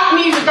what got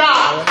me to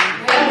God.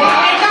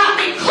 It got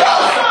me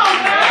closer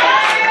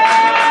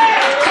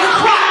to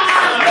Christ.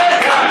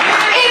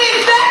 It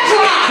is that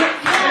drive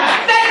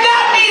that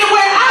got me to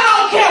where I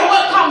don't care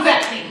what comes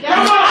at me.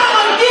 I'm going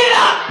to get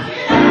up.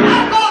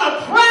 I'm going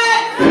to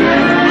press.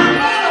 I'm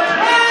going to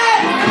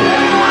press.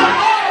 I'm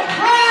going to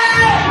press.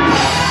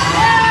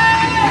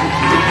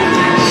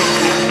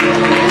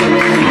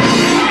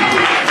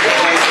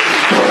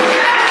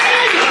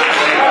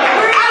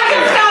 I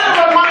just got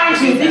to remind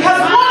you,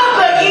 because one of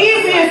the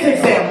easiest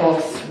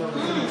examples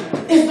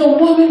is the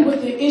woman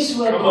with the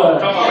issue of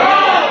blood. Come on.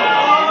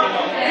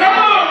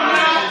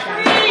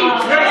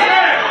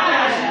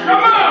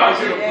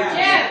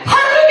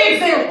 Perfect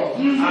example.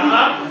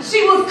 She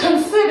was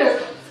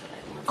considered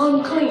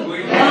unclean.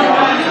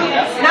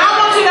 Now I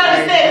want you to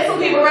understand, there's some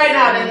people right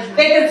now that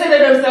they consider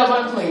themselves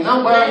unclean,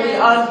 unworthy,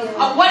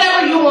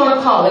 whatever you want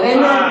to call it.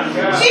 Amen.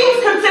 She was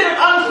considered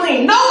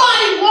unclean.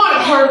 Nobody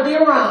wanted her to be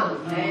around.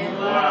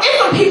 There's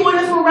some people in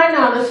this room right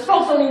now that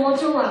folks don't even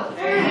want you around.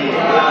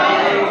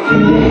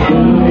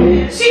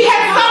 She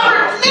had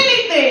suffered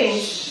many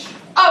things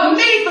of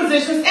many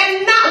physicians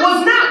and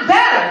was not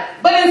better,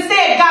 but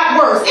instead got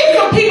worse. There's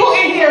some people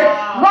in here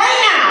right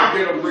now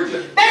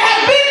that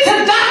have been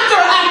to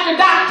doctor after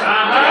doctor,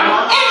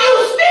 and you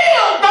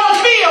still don't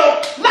feel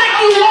like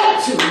you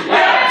want to.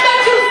 That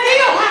you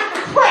still have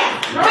to pray.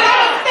 But I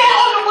would stand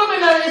on the woman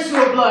of the issue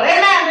of blood.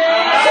 Amen.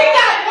 She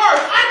got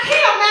worse. I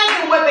can't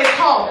imagine what they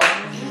called her.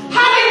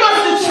 How they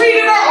must have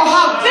treated her or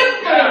how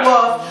difficult it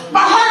was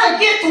for her to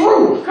get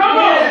through. Come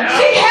on.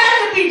 She had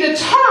to be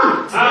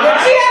determined.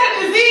 She had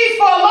a disease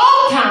for a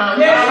long time,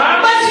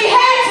 but she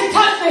had to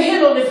touch the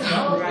hem of his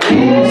garment.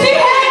 She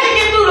had to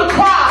get through the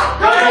crowd.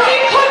 She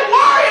couldn't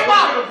worry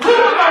about who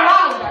was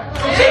around her.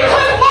 She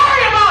couldn't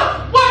worry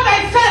about what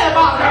they said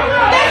about her.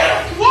 They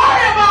didn't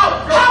worry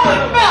about how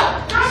it felt.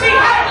 She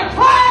had to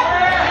pray.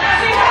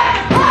 She had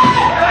to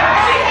pray.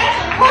 She had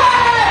to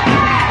pray.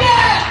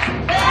 Yeah.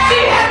 She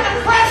had to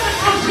pray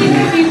until she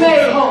could be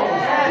made whole.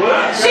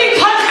 She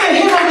touched the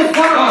hem of his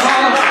garment,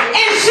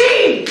 and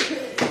she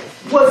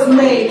was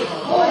made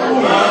whole.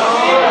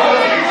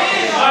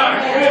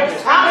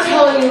 I'm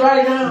telling you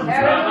right now,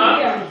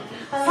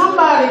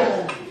 somebody,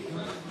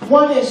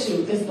 one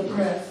issue is the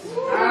press.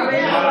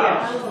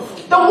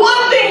 The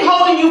one thing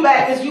holding you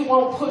back is you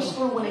won't push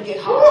through when it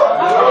gets hard.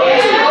 When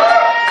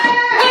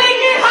it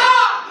gets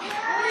hard,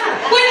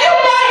 when you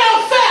by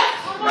yourself,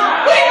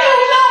 when you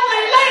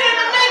lonely late in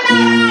the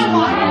midnight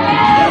hour,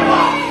 you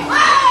won't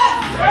press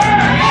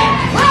and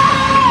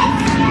press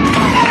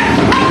and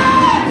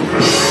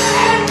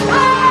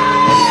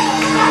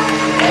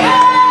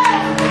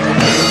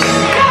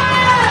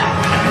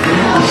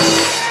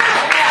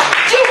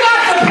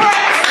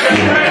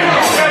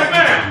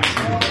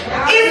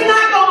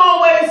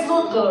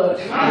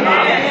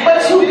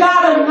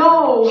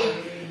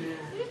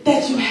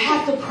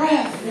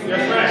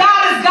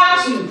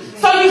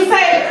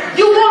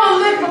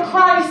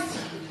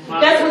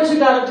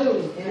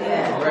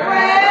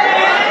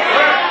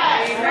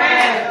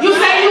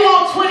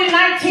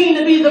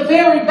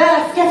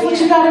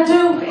got to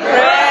do?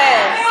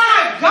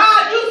 My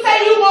God, you say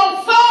you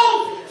want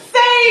souls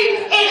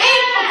saved and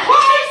in for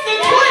Christ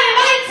in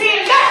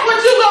 2019. That's what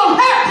you're going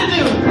to have to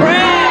do.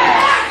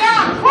 My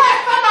God, press.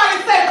 Somebody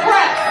say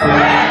press.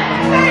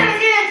 Say it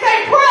again.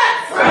 Say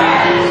press.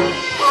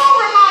 Paul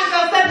reminds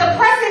us that the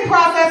pressing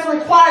process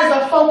requires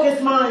a focused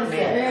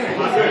mindset.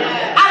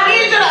 I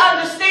need you to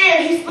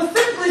understand, he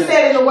specifically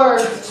said in the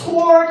words,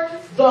 toward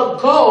the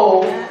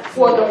goal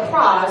for the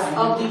prize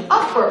of the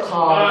upward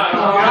call of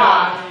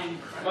God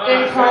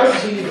in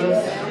Christ Jesus.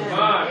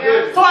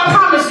 So I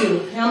promise you,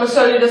 and I'm going to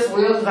show you this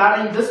real,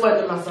 because this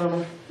wasn't my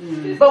sermon.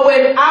 But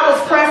when I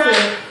was pressing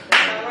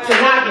to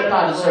not get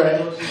potty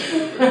trained,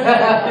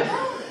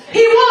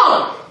 he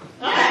won.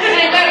 It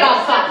ain't that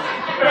about something.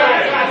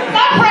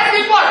 My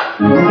pressing worked.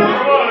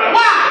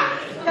 Why?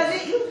 Because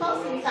you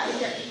supposed to be potty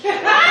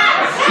trained. My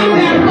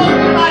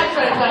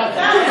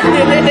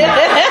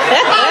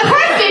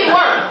pressing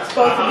worked.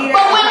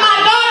 But when my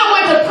daughter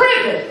went to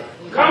prison,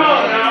 Come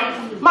on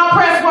now. my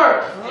press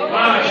worked.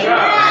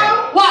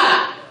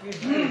 Why?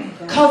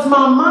 Because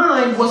my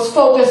mind was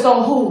focused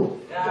on who?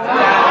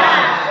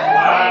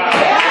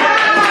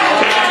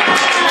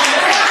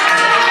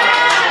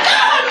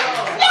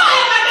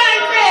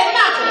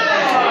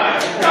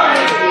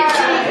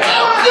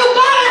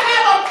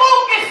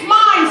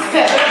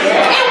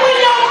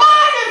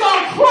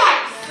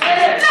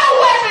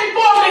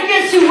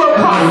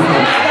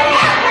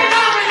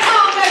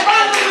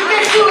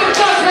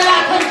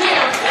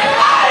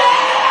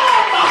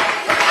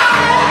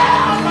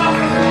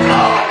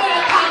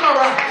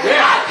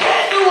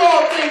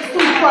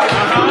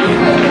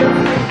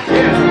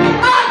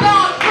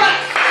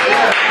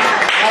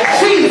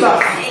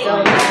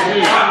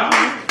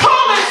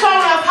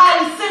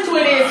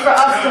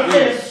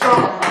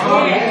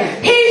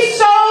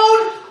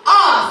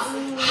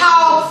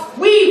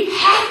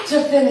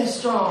 Finish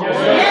strong.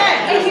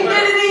 And he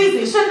did it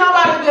easy. Should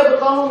nobody be able to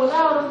go home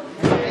without him?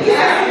 He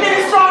said, to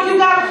finish strong, you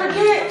gotta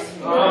forget.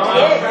 You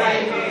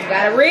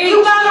gotta reach.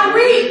 You gotta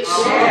reach.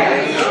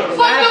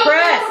 But you'll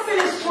press. never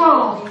finish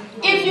strong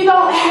if you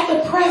don't have to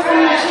press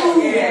in the truth.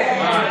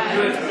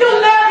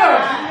 You'll never.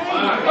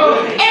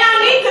 And I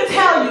need to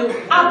tell you,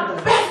 our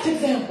best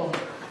example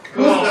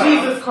was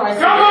Jesus Christ.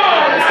 Come on!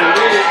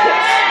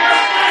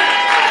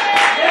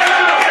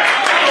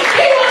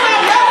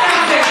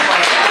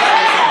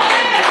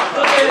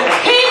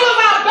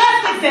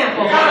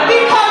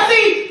 Because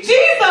see,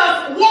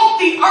 Jesus walked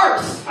the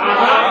earth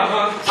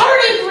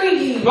 33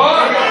 years.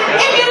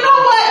 And you know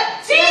what?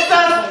 Jesus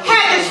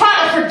had to try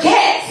to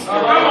forget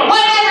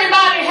what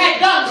everybody had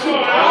done to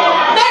him.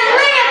 They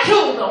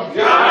ridiculed him.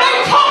 They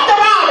talked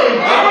about him.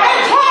 They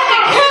tried to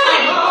kill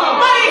him.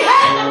 But he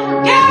had to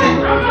forget it.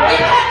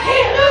 Because he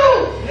knew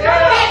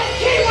that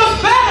he was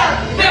better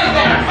than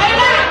them.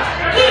 Amen.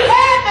 He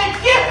had the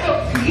gift of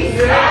peace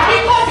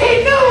because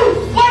he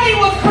knew what he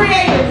was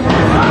created for.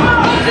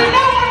 But you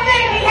know,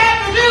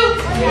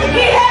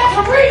 he had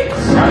to reach.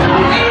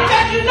 And he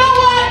said, you know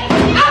what?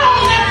 I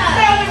don't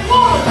necessarily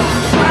want it.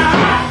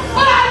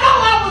 But I know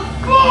I was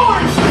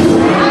born.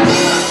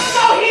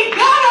 So he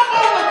got up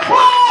on the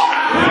cross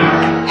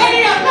and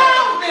he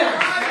allowed them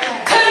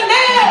to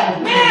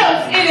nail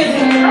nails in his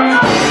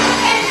hands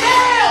and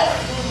nails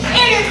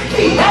in his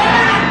feet.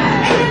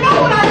 And you know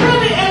what I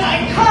really am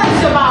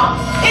encouraged about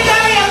is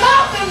that he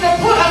allowed them to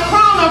put a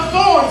crown of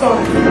thorns on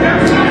him.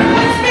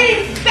 Which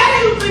means, that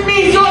usually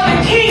means you're the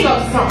king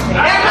of something.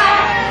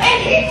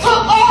 He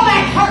took all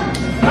that hurt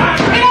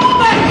and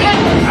all that pain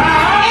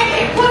and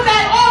he put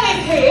that on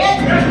his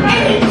head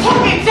and he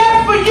took it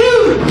just for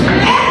you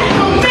and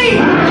for me.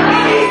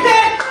 And he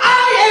said,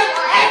 I am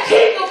a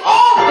king of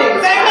all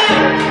things.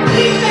 Amen.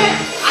 He said,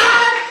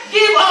 I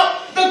give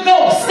up the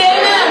ghost.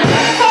 Amen.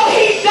 So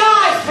he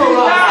died for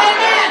us.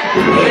 Amen.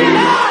 He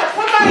died.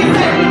 Somebody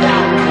said he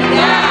died.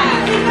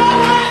 Yeah. You know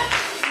what?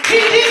 He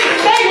didn't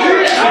stay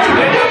with it.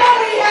 You know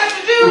what he had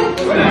to do?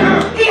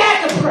 He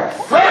had to press.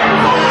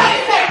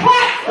 Somebody said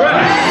press.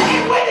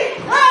 And when he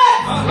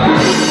pressed,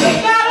 he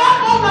got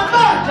up on the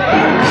third day.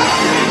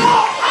 With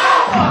all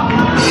power.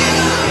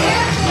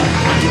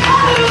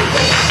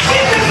 Hallelujah.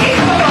 Give him each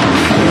of us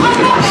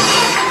another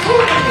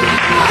opportunity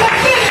to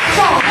finish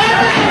strong.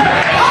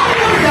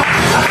 Hallelujah.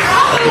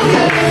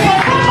 Hallelujah. So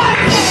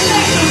somebody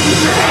say thank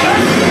you.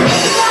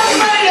 Somebody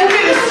ready to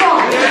finish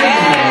strong.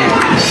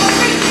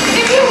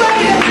 If you're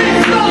ready to finish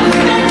strong,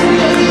 stand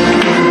with us.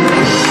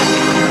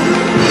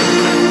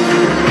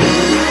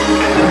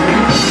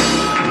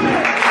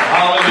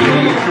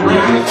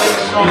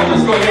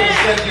 Let's go ahead and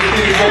stand your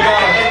feet and go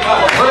down and give God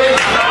a praise.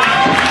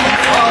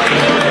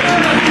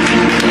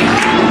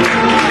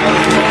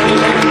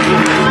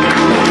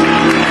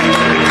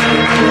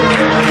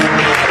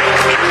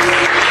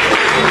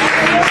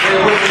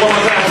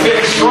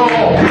 Finish strong.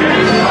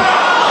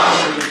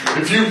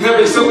 If you've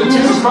never accepted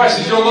Jesus Christ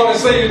as your Lord and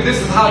Savior,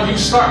 this is how you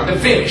start to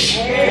finish.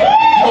 You're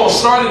going to to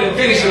start it and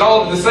finish it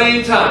all at the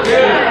same time.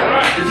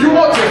 If you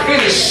want to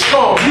finish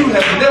strong, you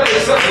have never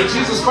accepted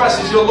Jesus Christ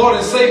as your Lord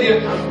and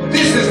Savior,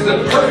 this is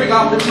the perfect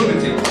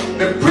opportunity.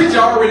 The preacher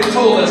already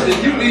told us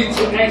that you need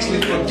to actually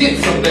forget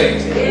some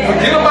things.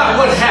 Forget about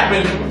what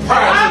happened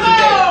prior to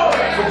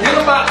today. Forget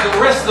about the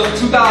rest of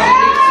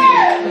 2018.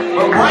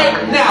 But right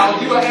now,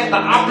 you are at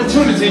the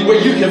opportunity where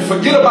you can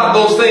forget about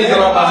those things that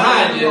are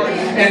behind you.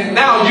 And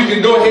now you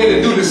can go ahead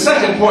and do the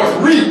second point,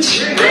 reach.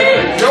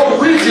 Your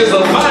reach is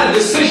a mind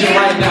decision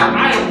right now.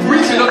 I am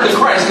reaching up to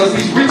Christ because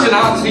he's reaching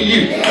out to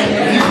you.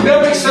 If you've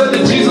never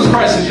accepted Jesus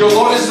Christ as your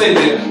Lord and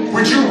Savior,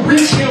 would you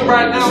reach him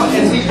right now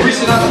as he's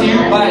reaching out to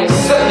you by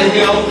accepting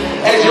him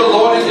as your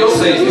Lord and your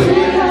Savior?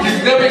 If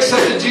you've never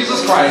accepted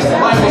Jesus Christ, the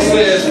Bible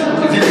says,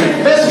 if you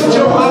confess with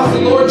your mouth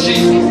the Lord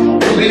Jesus,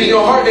 believe in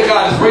your heart that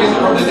God is raised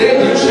from the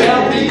dead, you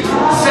shall be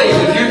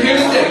saved. If you're here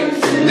today,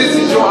 this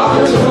is your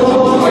opportunity.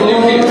 Are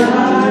you here?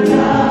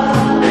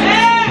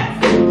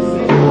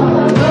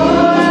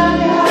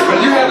 But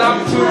you have the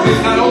opportunity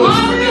not only to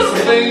forget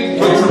some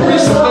things, but to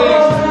reach some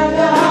things.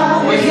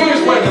 But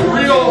here's where the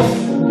real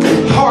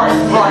hard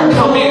part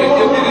come in,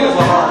 if it is a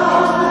hard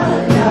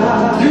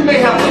part. You may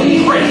have to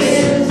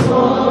press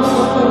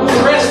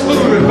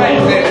through the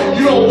fact that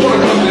you don't want to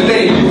come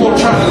today. You want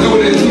to try to do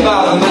it in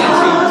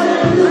 2019.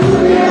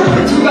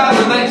 But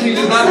 2019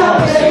 is not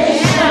promised.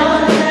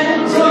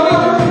 So you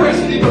need to press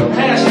people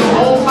past your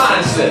own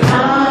mindset.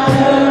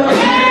 Are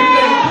you here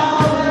today?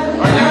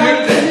 Are you here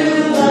today?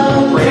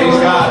 Praise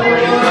God.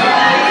 Praise God.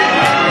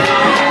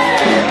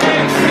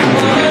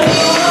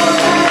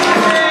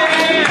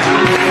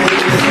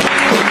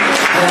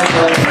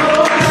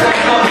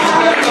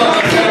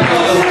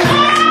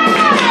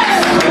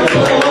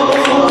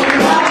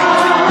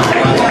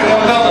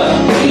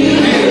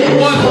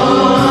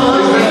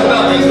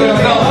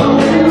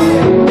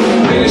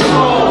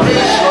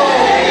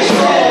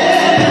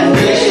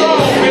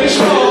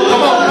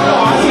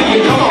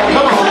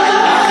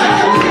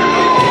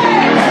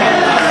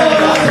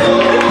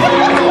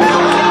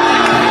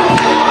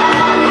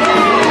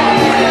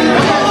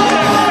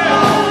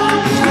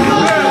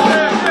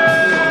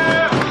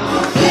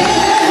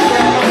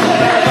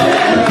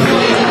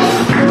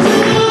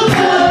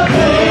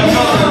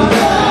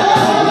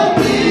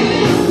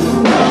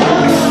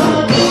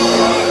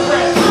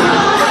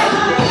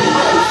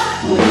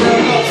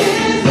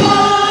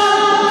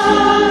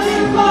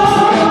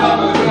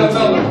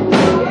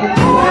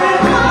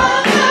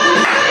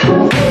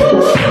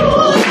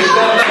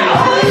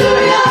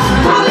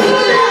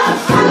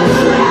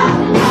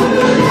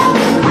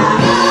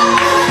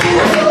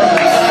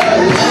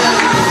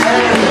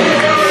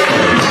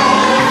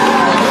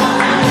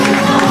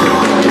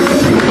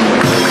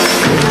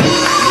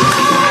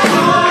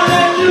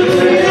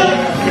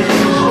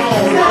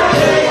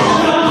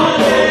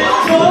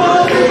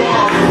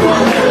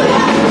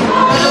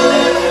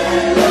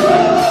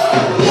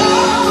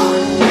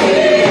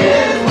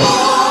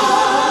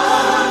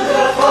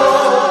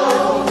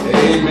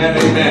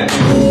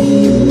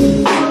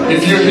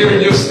 If you're here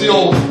and you're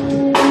still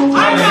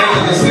trying to make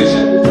a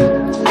decision,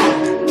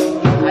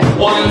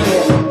 one,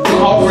 the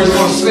altar is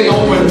going to stay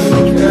open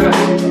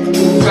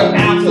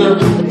to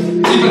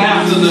even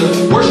after the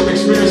worship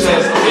experience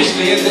has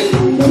officially ended.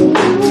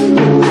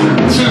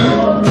 Two,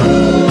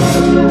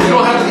 you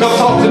don't have to come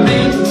talk to me.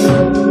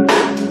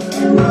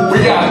 We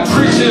got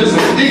preachers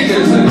and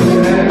deacons and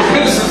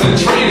ministers and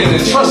training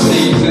and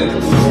trustees and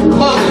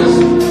mothers.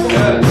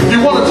 If you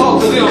want to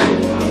talk to them,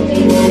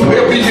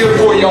 they'll be here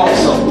for you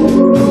also.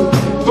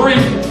 Three,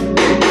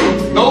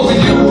 those of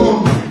you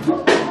who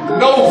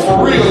know for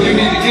real you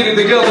need to get it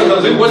together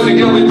because it wasn't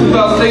together in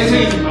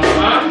 2018.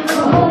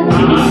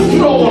 You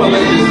don't want to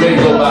let this day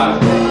go by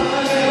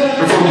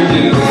before you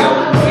get it together.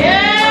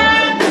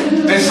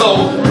 And so,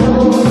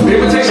 the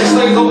invitation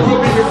stays open.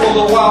 We'll be here for a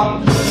little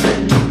while.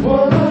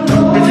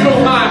 If you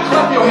don't mind,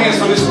 clap your hands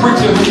for this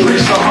preacher who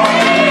preached the heart.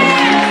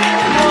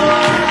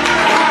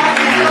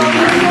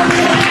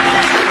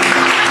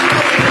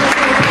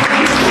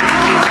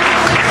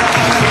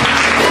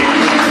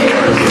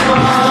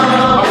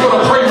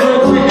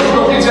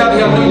 I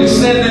know you're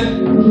sending,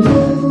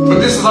 but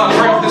this is our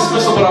prayer for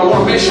dismissal. But I want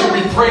to make sure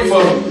we pray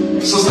for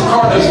Sister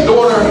Carter's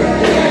daughter,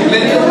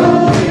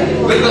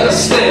 Linda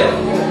Estelle,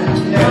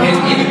 and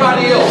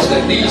anybody else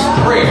that needs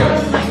prayer.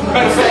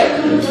 Matter of fact,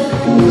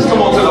 let's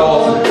come on to the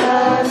altar.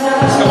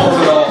 Let's come on to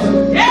the altar.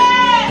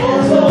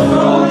 Let's come on to the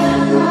altar.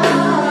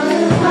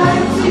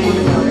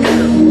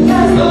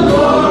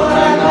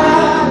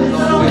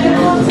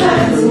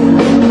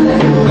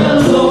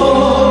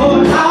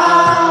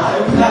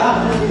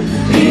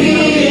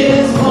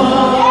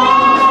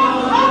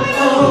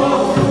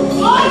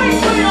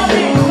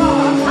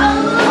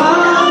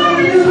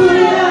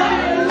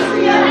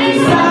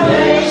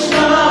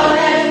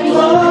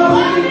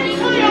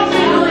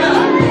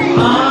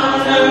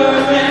 Honor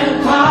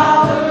and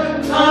power.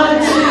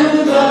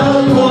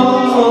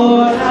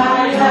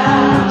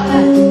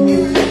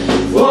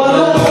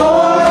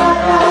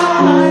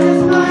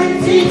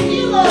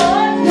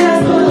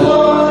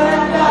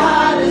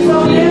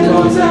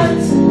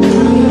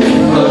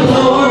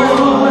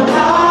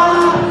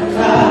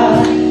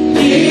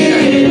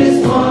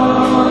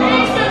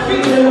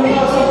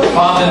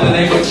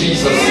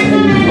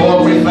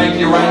 thank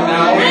you right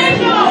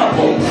now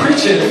for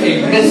preaching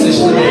a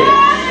message today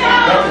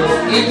that was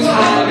in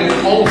time and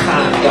on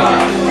time,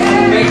 God.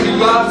 Thank you,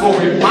 God, for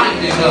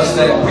reminding us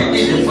that we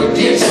need to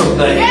forget some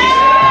things.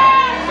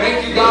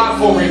 Thank you, God,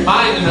 for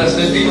reminding us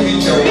that we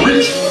need to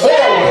reach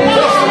forward.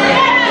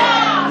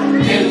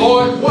 And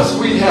Lord, once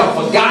we have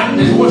forgotten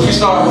and once we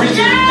start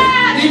reaching,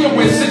 even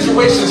when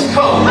situations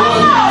come,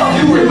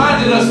 Lord, you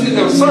reminded us in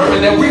the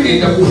sermon that we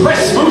need to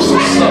press through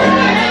some stuff.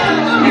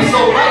 And so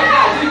right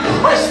now, we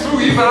press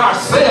through even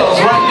ourselves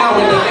right now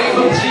in the name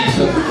of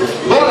Jesus.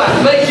 Lord, I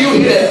thank you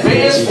in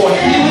advance for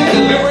healing,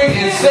 delivering,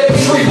 and setting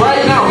free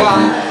right now,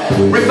 God.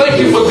 We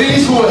thank you for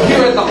these who are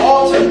here at the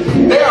altar.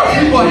 There are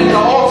people at the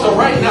altar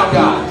right now,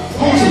 God,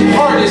 whose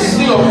heart is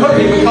still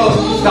hurting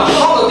because the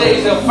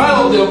holidays have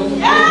found them with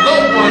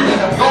loved ones that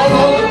have gone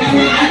on to be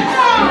with you.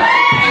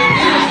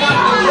 It is not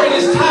the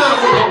greatest time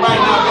for them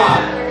right now,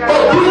 God.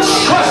 But we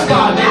trust,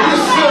 God, that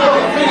you're still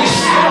going to finish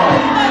strong.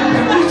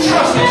 And we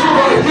trust that you're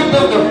going to give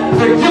them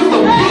the gift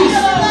of peace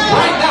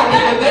right now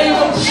in the name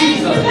of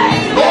Jesus.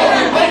 Lord,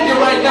 we thank you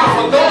right now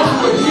for those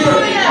who are here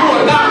who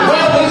are not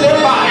well in their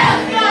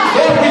bodies.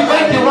 Lord, we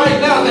thank you right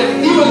now that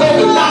even though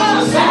the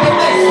doctors say what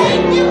they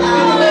say, even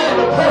though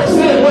the report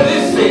said what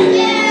it said,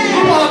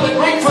 you are the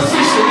great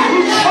physician, and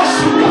we trust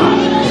you, God,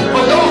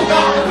 for those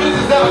doctor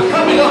visits that are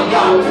coming up,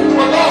 God,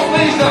 for those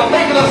things that are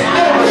making us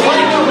nervous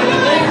right now in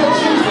the name of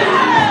Jesus.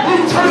 We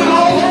turn it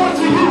all over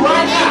to you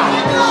right now.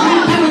 We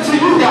give it to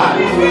you, God,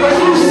 because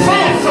you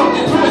said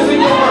something to us in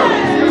your word.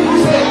 You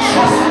said,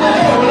 trust in the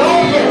Lord with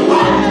all your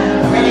heart,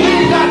 and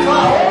lean not to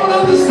our own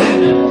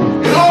understanding.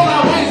 In all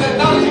our ways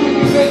acknowledge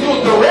you, you said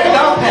you'll direct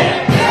our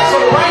path. So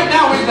right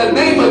now, in the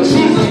name of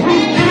Jesus, we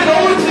give it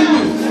over to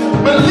you,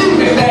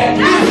 believing that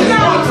this is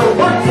going to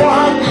work for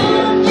our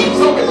good.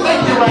 So we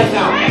thank you right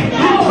now.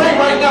 We pray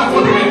right now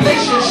for the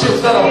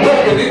relationships that are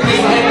broken in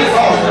this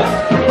altar.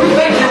 We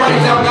thank you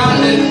right now, God,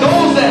 that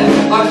those that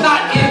are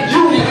not in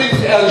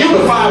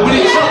unified with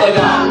each other,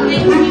 God, we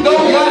know,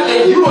 God,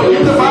 that you are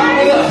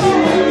unified with us.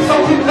 So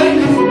we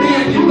thank you for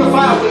being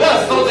unified with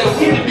us so that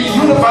we can be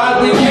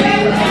unified with you.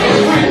 And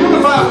if we're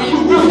unified with you,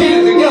 we'll get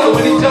it together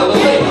with each other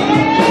later.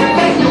 We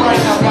thank you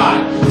right now, God,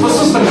 for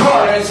Sister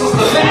Carter and Sister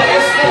Linda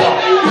Estelle.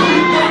 We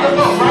lift them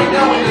up right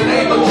now in the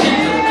name of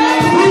Jesus.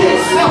 We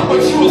accept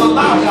what you will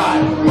allow,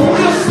 God. But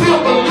we're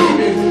still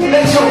believing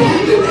that your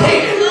heathen hate